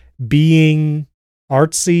like being...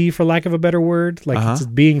 artsy, for lack of a better word, like it's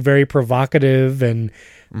being very provocative and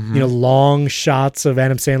long shots of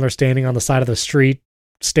Adam Sandler standing on the side of the street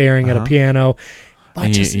staring at a piano.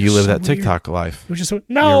 And you live that TikTok life. It was just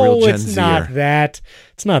no, it's not that.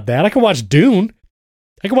 It's not that. I could watch Dune.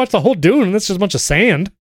 I could watch the whole Dune, and that's just a bunch of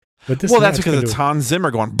sand. But this, well, that's because it's Hans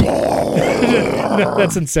Zimmer going. No,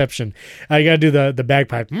 that's Inception. You got to do the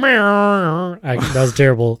bagpipe. That was a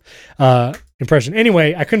terrible impression.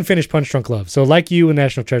 Anyway, I couldn't finish Punch Drunk Love. So like you and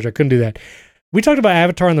National Treasure, I couldn't do that. We talked about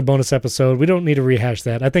Avatar in the bonus episode. We don't need to rehash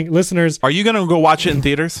that. I think listeners... Are you going to go watch it in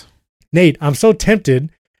theaters? Nate, I'm so tempted.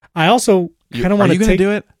 I also kind of want to take... Are you going to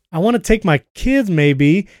do it? I want to take my kids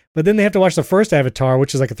maybe, but then they have to watch the first Avatar,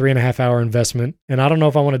 which is like a 3.5 hour investment. And I don't know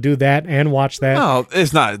if I want to do that and watch that. No,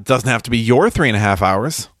 it's not. It doesn't have to be your 3.5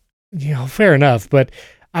 hours. You know, fair enough. But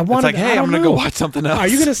I want to... It's like, hey, I'm going to go watch something else. Are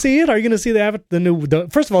you going to see it? Are you going to see the new...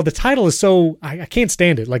 First of all, the title is so... I can't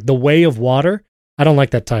stand it. Like The Way of Water. I don't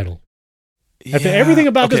like that title. Yeah. Everything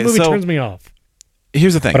about this movie turns me off.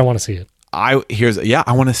 Here's the thing. But I want to see it. I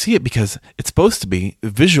want to see it because it's supposed to be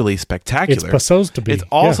visually spectacular. It's supposed to be. It's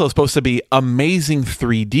also supposed to be amazing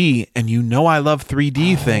 3D, and you know I love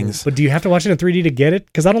 3D things. But do you have to watch it in 3D to get it?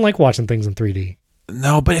 Because I don't like watching things in 3D.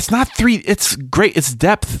 No, but it's not 3D. It's great. It's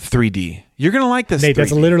depth 3D. You're going to like this, Nate, 3D.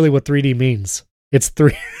 That's literally what 3D means. It's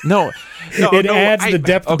 3. No, it adds the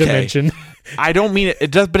depth dimension. I don't mean it. It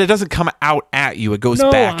does, but it doesn't come out at you. It goes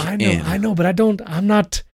back in. I know, but I'm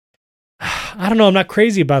not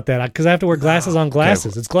crazy about that because I have to wear glasses on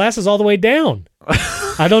glasses. Okay. It's glasses all the way down.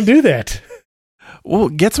 I don't do that. Well,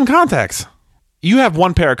 get some contacts. You have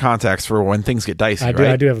one pair of contacts for when things get dicey, right?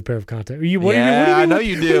 I do have a pair of contacts. I know you do. What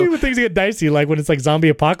do you mean when things get dicey? Like when it's like zombie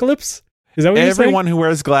apocalypse? Is that what you're saying? Everyone who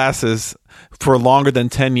wears glasses for longer than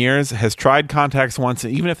 10 years has tried contacts once,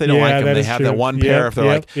 and even if they don't like them, they have that one pair. If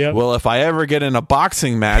they're well, if I ever get in a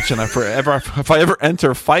boxing match and if I ever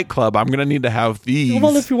enter Fight Club, I'm going to need to have these.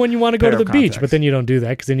 Well, if when you want to go to the beach, but then you don't do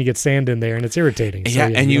that because then you get sand in there and it's irritating. Yeah,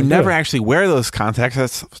 so, and you never actually wear those contacts.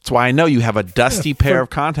 That's why I know you have a dusty pair of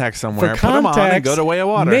contacts somewhere. Put them on and go to Way of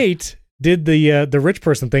Water. Nate did the rich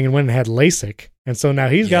person thing and went and had LASIK, and so now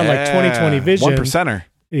he's got like 20/20 vision. 1%er.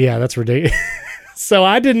 Yeah, that's ridiculous. So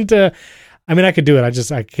I didn't. I could do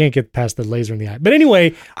it. I can't get past the laser in the eye. But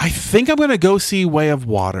anyway, I think I'm going to go see Way of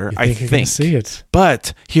Water. I think see it.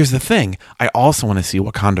 But here's the thing: I also want to see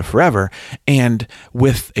Wakanda Forever. And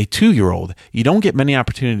with a 2-year-old, you don't get many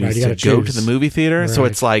opportunities to go to the movie theater. Right. So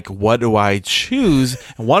it's like, what do I choose?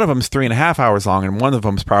 And one of them's 3.5 hours long, and one of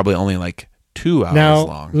them's probably only like 2 hours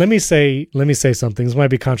long. Let me say something. This might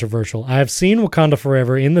be controversial. I have seen Wakanda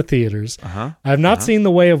Forever in the theaters. I have not seen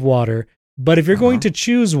The Way of Water. But if you're going to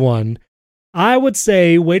choose one, I would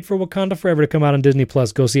say wait for Wakanda Forever to come out on Disney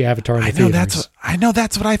Plus. Go see Avatar in the theaters. I know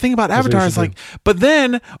that's what I think about Avatar. It's like, but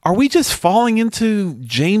then are we just falling into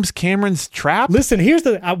James Cameron's trap? Listen,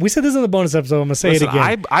 we said this in the bonus episode. I'm gonna say it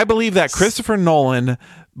again. I believe that Christopher Nolan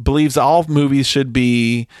believes all movies should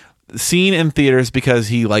be seen in theaters because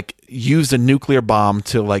he like used a nuclear bomb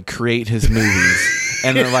to like create his movies.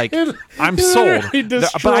 And they're like, I'm sold.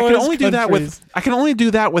 But I can only do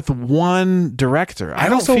that with one director. I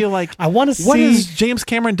don't feel like I want to see what has James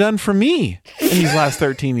Cameron done for me in these last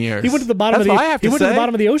 13 years. He went to the bottom to the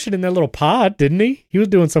bottom of the ocean in that little pod, didn't he? He was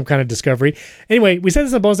doing some kind of discovery. Anyway, we said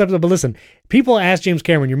this in the bonus episode, but listen, people asked James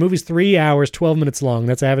Cameron, your movie's 3 hours, 12 minutes long.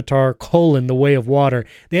 That's Avatar: The Way of Water.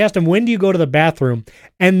 They asked him, when do you go to the bathroom?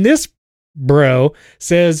 And this bro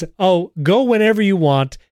says, oh, go whenever you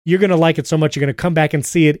want. You're going to like it so much, you're going to come back and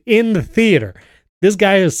see it in the theater. This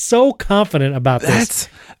guy is so confident about this.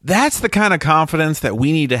 That's the kind of confidence that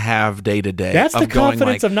we need to have day to day. That's the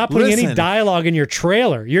confidence of not putting any dialogue in your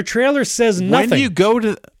trailer. Your trailer says nothing. When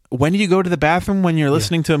do you go to the bathroom when you're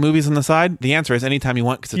listening to movies on the side? The answer is anytime you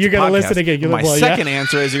want because it's you're going to listen again. My second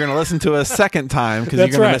answer is you're going to listen to a second time because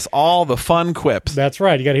you're going to miss all the fun quips. That's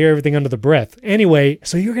right. You got to hear everything under the breath. Anyway,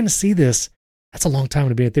 so you're going to see this. That's a long time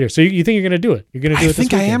to be in the theater. So you think you're going to do it? You're going to do it this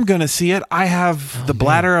weekend? I think I am going to see it. I have the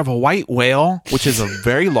bladder of a white whale, which is a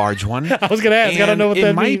very large one. I was going to ask. I don't know what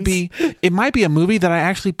that means. It might be a movie that I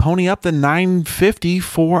actually pony up the $9.50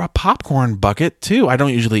 for a popcorn bucket, too. I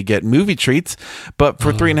don't usually get movie treats, but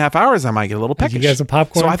for 3.5 hours, I might get a little peckish. You get some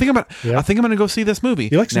popcorn? So I think I'm going to go see this movie.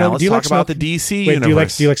 Let's talk about the DC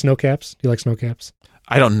universe. Do you like snow caps? Do you like snow caps?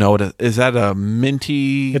 I don't know. Is that a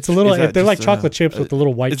minty? It's a little. They're like chocolate chips with the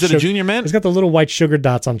little white. Is it a junior mint? It's got the little white sugar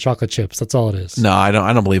dots on chocolate chips. That's all it is. No, I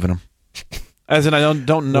don't believe in them. As in, I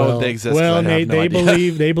don't know if they exist. Well, Nate, they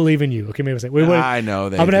believe in you. Okay, maybe I say. Wait. I know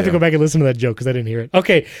they. I'm gonna have to go back and listen to that joke because I didn't hear it.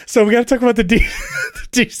 Okay, so we got to talk about the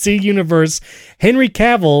DC universe. Henry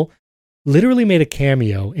Cavill literally made a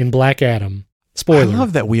cameo in Black Adam. Spoiler. I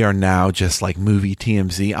love that we are now just like movie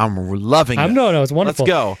TMZ. I'm loving it. No, it's wonderful.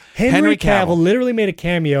 Let's go. Henry Cavill literally made a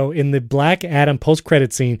cameo in the Black Adam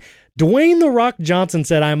post-credit scene. Dwayne "The Rock" Johnson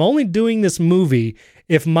said, I'm only doing this movie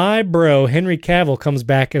if my bro Henry Cavill comes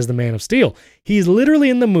back as the Man of Steel. He's literally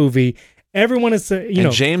in the movie, Everyone is,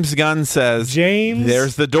 and James Gunn says,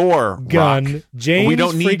 there's the door, Gunn. Rock. James we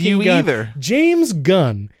don't need you Gunn. either. James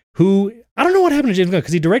Gunn, who, I don't know what happened to James Gunn,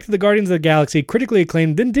 because he directed the Guardians of the Galaxy, critically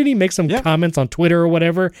acclaimed. Didn't he make some comments on Twitter or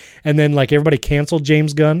whatever, and then like everybody canceled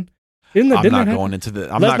James Gunn? I'm not going deep into the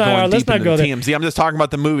TMZ. I'm just talking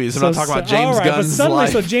about the movies. I'm not talking about James Gunn's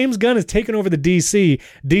life. So James Gunn has taken over the DC.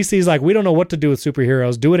 DC's like, we don't know what to do with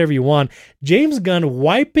superheroes. Do whatever you want. James Gunn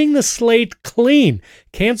wiping the slate clean.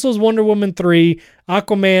 Cancels Wonder Woman 3,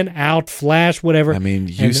 Aquaman out, Flash, whatever. I mean,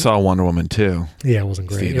 you saw Wonder Woman 2. Yeah, it wasn't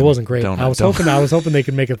great. It wasn't great. I was hoping they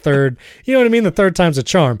could make a third. You know what I mean? The third time's a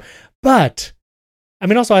charm. But I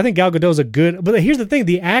mean, also, I think Gal Gadot's a good... But here's the thing.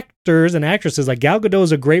 The actors and actresses, like Gal Gadot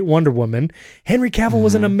is a great Wonder Woman. Henry Cavill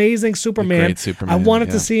was an amazing Superman. Great Superman. I wanted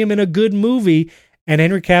to see him in a good movie. And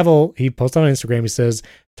Henry Cavill, he posted on Instagram, he says,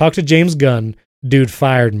 talk to James Gunn. Dude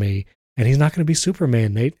fired me. And he's not going to be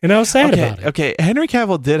Superman, Nate. And I was sad about it. Okay, Henry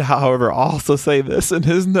Cavill did, however, also say this in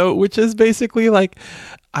his note, which is basically like,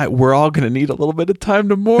 we're all going to need a little bit of time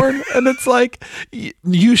to mourn. And it's like,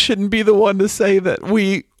 you shouldn't be the one to say that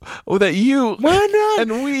you Why not?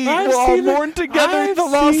 And we will all mourn together the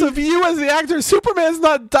loss of you as the actor. Superman's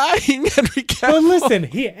not dying, Henry Cavill. But listen,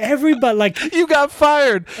 everybody, like... You got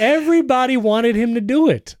fired. Everybody wanted him to do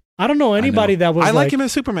it. I don't know anybody that was I like him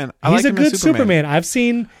as Superman. He's a good Superman. I've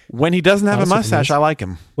seen... When he doesn't have a mustache, I like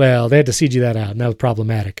him. Well, they had to CG that out, and that was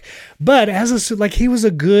problematic. But he was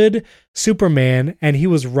a good Superman, and he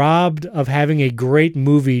was robbed of having a great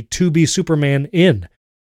movie to be Superman in.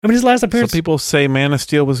 I mean, his last appearance... So people say Man of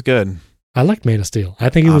Steel was good. I liked Man of Steel. I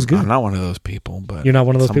think it was good. I'm not one of those people, but... You're not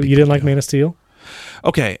one of those people? You didn't like Man of Steel?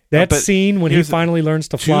 Okay. That scene when he finally learns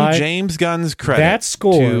to fly. To James Gunn's credit. That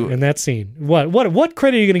score and that scene. What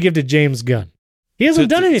credit are you going to give to James Gunn? He hasn't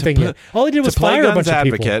done anything yet. All he did was fire a bunch of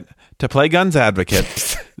people. To play Gunn's advocate,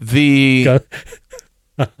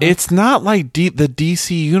 it's not like the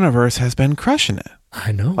DC universe has been crushing it.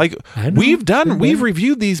 I know. We've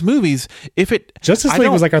reviewed these movies. Justice League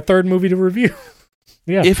was like our third movie to review.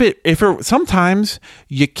 Yeah. Sometimes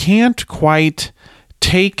you can't quite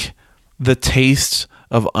take the taste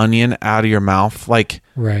of onion out of your mouth, like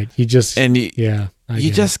right. You just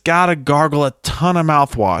gotta gargle a ton of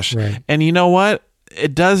mouthwash, right. And you know what?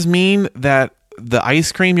 It does mean that the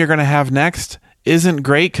ice cream you're gonna have next isn't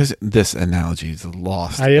great because this analogy is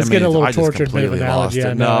lost. I just get a little tortured with analogy.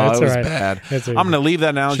 It. No, it was bad. I'm going to leave that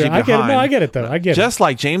analogy behind. I get it though. I get just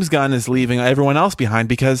like James Gunn is leaving everyone else behind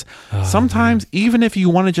because sometimes even if you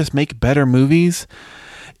want to just make better movies,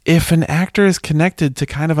 if an actor is connected to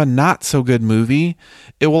kind of a not so good movie,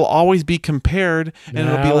 it will always be compared and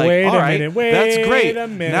it'll be like, all right, that's great.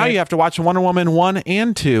 Now you have to watch Wonder Woman 1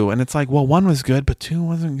 and 2. And it's like, well, 1 was good, but 2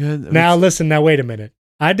 wasn't good. Now wait a minute.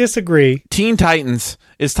 I disagree. Teen Titans.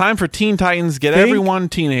 It's time for Teen Titans. Everyone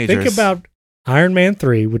teenagers. Think about Iron Man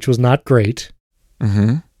 3, which was not great.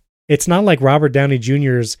 Mm-hmm. It's not like Robert Downey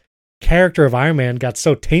Jr.'s character of Iron Man got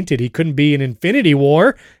so tainted he couldn't be in Infinity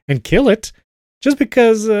War and kill it. Just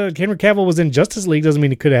because Henry Cavill was in Justice League doesn't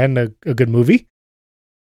mean he could have had a good movie.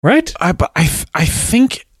 Right? But I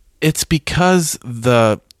think it's because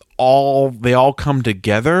they all come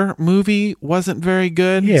together movie wasn't very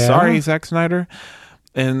good. Yeah. Sorry, Zack Snyder.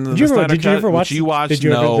 And did you ever watch? You watched?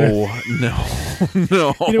 No. You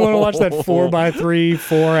didn't want to watch that 4x3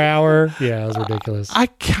 4-hour? Yeah, it was ridiculous. I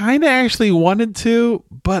kind of actually wanted to,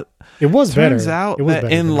 but it was better. Turns out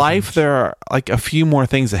that in life there are like a few more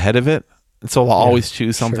things ahead of it. So I'll always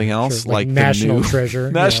choose something else, like National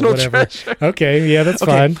Treasure. National Treasure. Okay, yeah, that's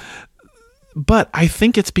fine. But I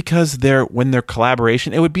think it's because when their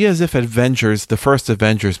collaboration, it would be as if the first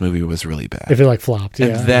Avengers movie was really bad. If it flopped, yeah.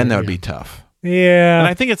 And then that would be tough. Yeah. And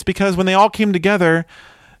I think it's because when they all came together,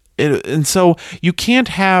 and so you can't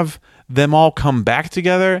have them all come back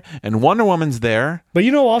together and Wonder Woman's there. But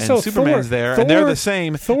also and Superman's there and they're the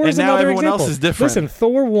same. Thor's and now everyone else is different. Listen,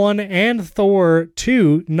 Thor 1 and Thor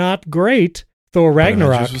 2, not great. Thor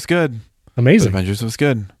Ragnarok. Avengers was good. Amazing. Avengers was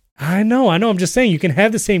good. I know. I'm just saying you can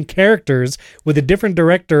have the same characters with a different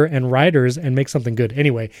director and writers and make something good.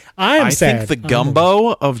 Anyway, I think the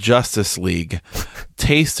gumbo of Justice League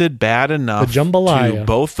tasted bad enough to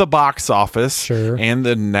both the box office and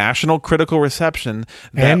the national critical reception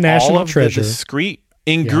that and National all of Treasure. The discrete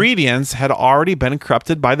ingredients had already been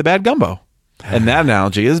corrupted by the bad gumbo. And that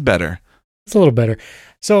analogy is better. It's a little better.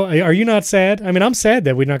 So are you not sad? I mean, I'm sad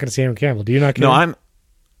that we're not going to see Henry Cavill. Do you not care?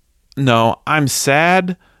 I'm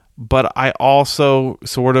sad, but I also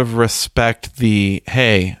sort of respect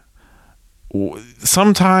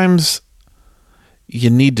sometimes you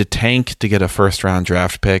need to tank to get a first-round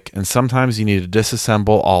draft pick, and sometimes you need to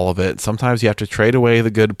disassemble all of it. Sometimes you have to trade away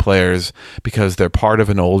the good players because they're part of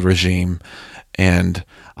an old regime. And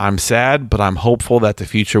I'm sad, but I'm hopeful that the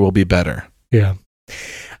future will be better. Yeah.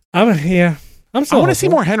 I'm so I want to see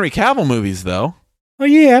more Henry Cavill movies, though. Oh,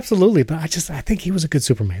 yeah, absolutely. But I think he was a good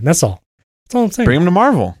Superman. That's all. That's all I'm saying. Bring him to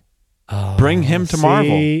Marvel. Oh, Bring him to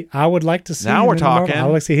Marvel. I would like to see now him we're talking. I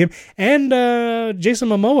would like to see him. And Jason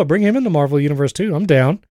Momoa, bring him in the Marvel Universe, too. I'm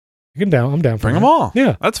down. I'm down for Bring that. them all.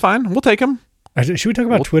 Yeah. That's fine. We'll take them. Should we talk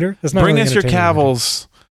about Twitter? That's not Bring really us your Cavils.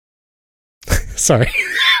 Sorry.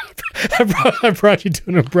 I brought you to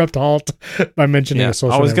an abrupt halt by mentioning a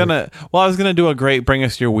social network. I was gonna do a great bring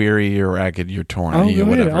us your weary, your ragged, your torn, or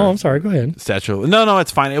whatever. Oh, I'm sorry. Go ahead. Statue. No,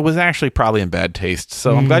 it's fine. It was actually probably in bad taste,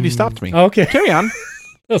 so I'm glad you stopped me. Okay. Carry on.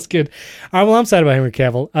 That's good. All right, well, I'm sad about Henry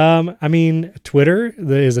Cavill. I mean, Twitter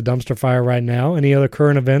is a dumpster fire right now. Any other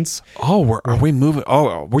current events? Oh, are we moving?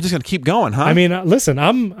 Oh, we're just gonna keep going, huh? I mean, listen,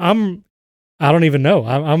 I don't even know.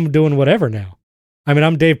 I'm doing whatever now. I mean,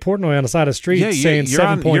 I'm Dave Portnoy on the side of the street saying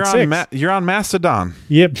 7.6. You're on Mastodon.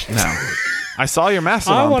 Yep. Now, I saw your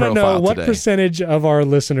Mastodon I want to know what today. percentage of our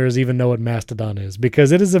listeners even know what Mastodon is,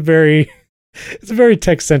 because it is a very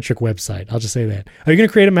tech-centric website. I'll just say that. Are you going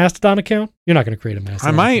to create a Mastodon account? You're not going to create a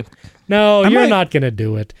Mastodon I might. account. No, you're not going to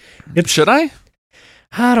do it. Should I?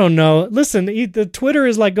 I don't know. Listen, the Twitter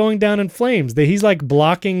is like going down in flames. He's like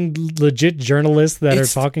blocking legit journalists that are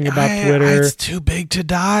talking about Twitter. It's too big to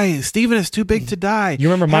die. Steven, it's too big to die.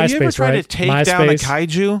 You remember MySpace, right? Have you ever tried to take down a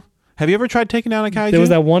kaiju? Have you ever tried taking down a kaiju? There was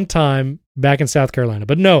that one time back in South Carolina.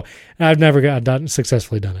 But no, I've never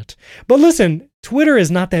successfully done it. But listen, Twitter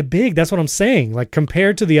is not that big. That's what I'm saying. Like,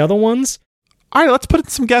 compared to the other ones. All right, let's put in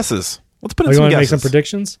some guesses. You want to make some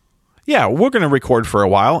predictions? Yeah, we're going to record for a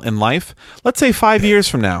while in life. Let's say 5 years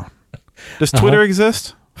from now. Does Twitter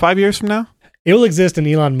exist 5 years from now? It will exist, and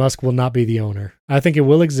Elon Musk will not be the owner. I think it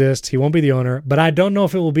will exist. He won't be the owner, but I don't know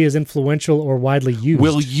if it will be as influential or widely used.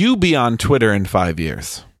 Will you be on Twitter in 5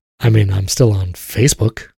 years? I mean, I'm still on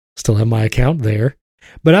Facebook. Still have my account there.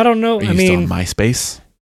 But I don't know. Are you still on MySpace?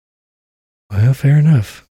 Well, fair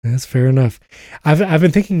enough. That's fair enough. I've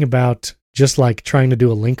been thinking about just like trying to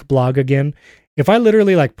do a link blog again. If I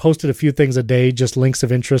literally like posted a few things a day, just links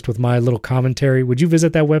of interest with my little commentary, would you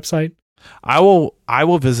visit that website? I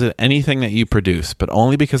will visit anything that you produce, but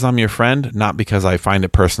only because I'm your friend, not because I find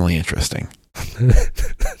it personally interesting.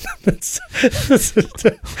 That's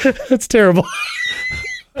terrible.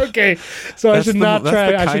 Okay, so I should not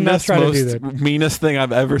try to do that. Meanest thing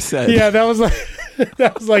I've ever said. Yeah, that was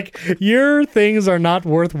like your things are not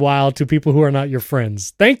worthwhile to people who are not your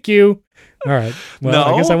friends. Thank you. All right. Well, no,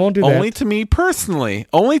 I guess I won't do that. Only to me personally.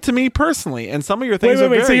 And some of your things are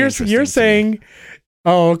very interesting. So you're saying,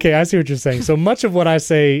 oh, okay, I see what you're saying. So much of what I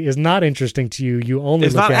say is not interesting to you. You only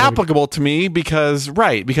it's not applicable to me because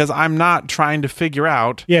I'm not trying to figure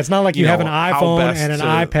out. Yeah, it's not like you have an iPhone and an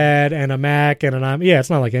iPad and a Mac and it's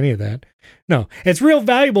not like any of that. No, it's real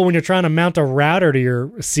valuable when you're trying to mount a router to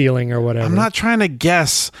your ceiling or whatever. I'm not trying to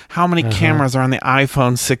guess how many cameras are on the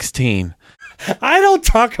iPhone 16. I don't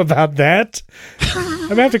talk about that. I'm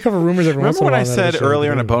going to have to cover rumors every once in a while. Remember when I said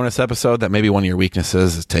earlier in a bonus episode that maybe one of your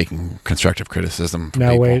weaknesses is taking constructive criticism from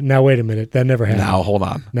people? Wait a minute. That never happened. Now, hold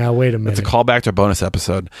on. Now, wait a minute. It's a callback to a bonus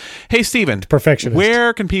episode. Hey, Steven. Perfectionist.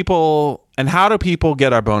 Where can people and how do people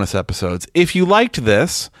get our bonus episodes? If you liked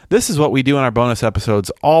this is what we do in our bonus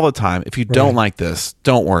episodes all the time. If you don't like this,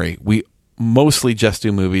 don't worry. We mostly just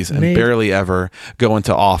do movies and barely ever go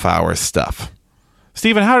into off-hours stuff.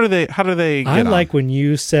 Steven, how do they get I like when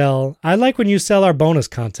you sell our bonus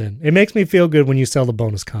content. It makes me feel good when you sell the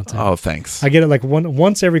bonus content. Oh, thanks. I get it like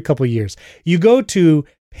once every couple of years. You go to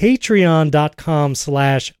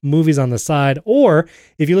patreon.com/movies on the side, or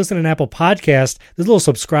if you listen to an Apple podcast, there's a little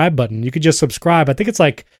subscribe button. You could just subscribe. I think it's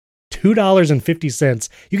like $2.50.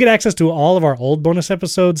 You get access to all of our old bonus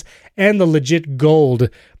episodes and the legit gold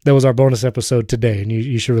that was our bonus episode today. And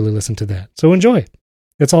you should really listen to that. So enjoy.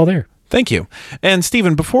 It's all there. Thank you. And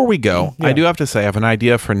Steven, before we go, I do have to say I have an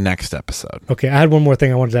idea for next episode. Okay, I had one more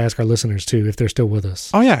thing I wanted to ask our listeners too, if they're still with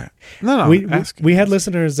us. Oh yeah, no. We had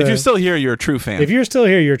listeners. If you're still here, you're a true fan. If you're still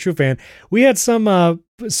here, you're a true fan. We had some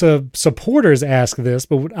supporters ask this,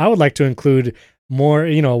 but I would like to include more,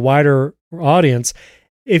 a wider audience.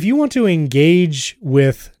 If you want to engage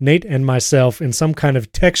with Nate and myself in some kind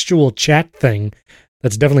of textual chat thing,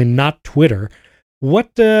 that's definitely not Twitter.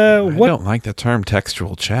 What? I don't like the term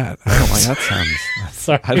textual chat. I don't like that sounds.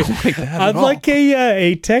 Sorry. I don't like that I'd at all. like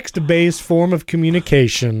a text-based form of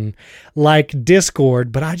communication like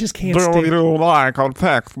Discord, but I just can't Do you like a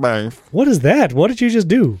text-based? What is that? What did you just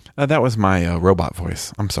do? That was my robot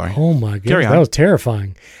voice. I'm sorry. Oh my Carry goodness, on. that was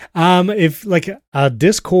terrifying. If like a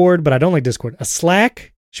Discord, but I don't like Discord. A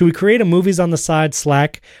Slack. Should we create a movies on the side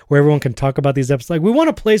Slack where everyone can talk about these episodes? Like we want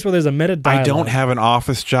a place where there's a meta dialogue. I don't have an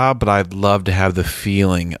office job, but I'd love to have the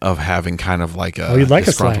feeling of having kind of like a you'd like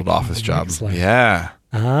disgruntled a Slack. office You'd job. like a Slack. Yeah.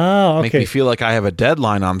 Oh, okay. Make me feel like I have a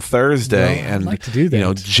deadline on Thursday, Well, I'd and like to do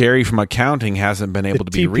that. Jerry from accounting hasn't been able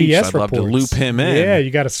to be TPS reached. I'd love to reports. loop him in. Yeah,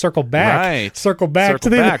 you got to circle back. Right. Circle back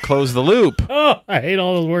Close the loop. Oh, I hate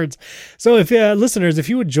all those words. So if listeners, if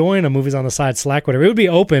you would join a Movies on the Side Slack, whatever, it would be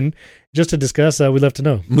open just to discuss. We'd love to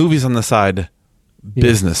know. Movies on the side,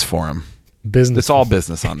 business forum. Business. It's all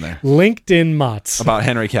business on there. LinkedIn Mott's. About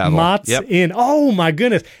Henry Cavill. Mott's in. Oh my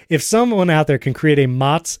goodness. If someone out there can create a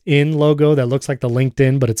Mott's in logo that looks like the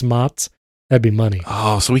LinkedIn, but it's Mott's, that'd be money.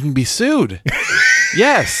 Oh, so we can be sued.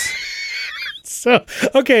 Yes. So,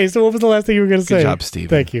 okay. So what was the last thing you were going to say? Good job, Steven.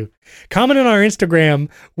 Thank you. Comment on our Instagram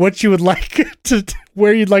what you would like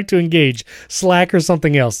where you'd like to engage. Slack or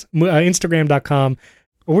something else. Instagram.com.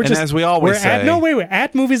 We're and as we always say,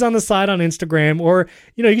 at Movies on the Side on Instagram, or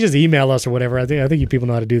you can just email us or whatever. I think you people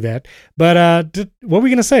know how to do that. But what were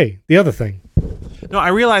we gonna say? The other thing. No, I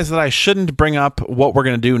realize that I shouldn't bring up what we're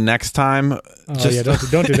gonna do next time. Don't do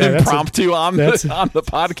that. Impromptu on the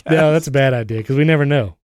podcast. No, that's a bad idea because we never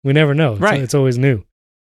know. We never know. Right. It's always new.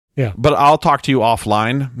 Yeah. But I'll talk to you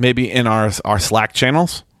offline, maybe in our Slack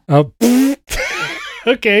channels. Oh.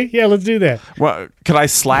 Okay. Yeah, let's do that. Well, could I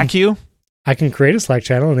Slack you? I can create a Slack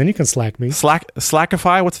channel and then you can Slack me.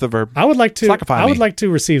 Slackify? What's the verb? I would like to. Slackify I would me. like to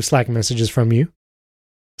receive Slack messages from you.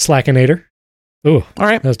 Slackinator. Ooh, all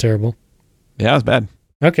right. That was terrible. Yeah, that was bad.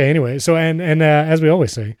 Okay. Anyway, so and as we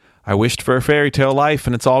always say, I wished for a fairy tale life,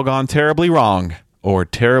 and it's all gone terribly wrong or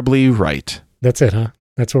terribly right. That's it, huh?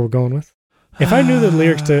 That's what we're going with. If I knew the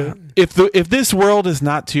lyrics to, if this world is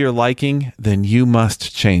not to your liking, then you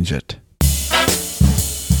must change it.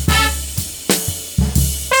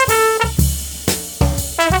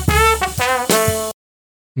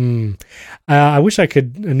 I wish I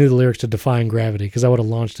knew the lyrics to Defying Gravity because I would have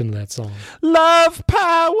launched into that song. Love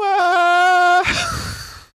power.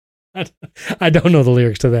 I don't know the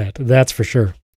lyrics to that. That's for sure.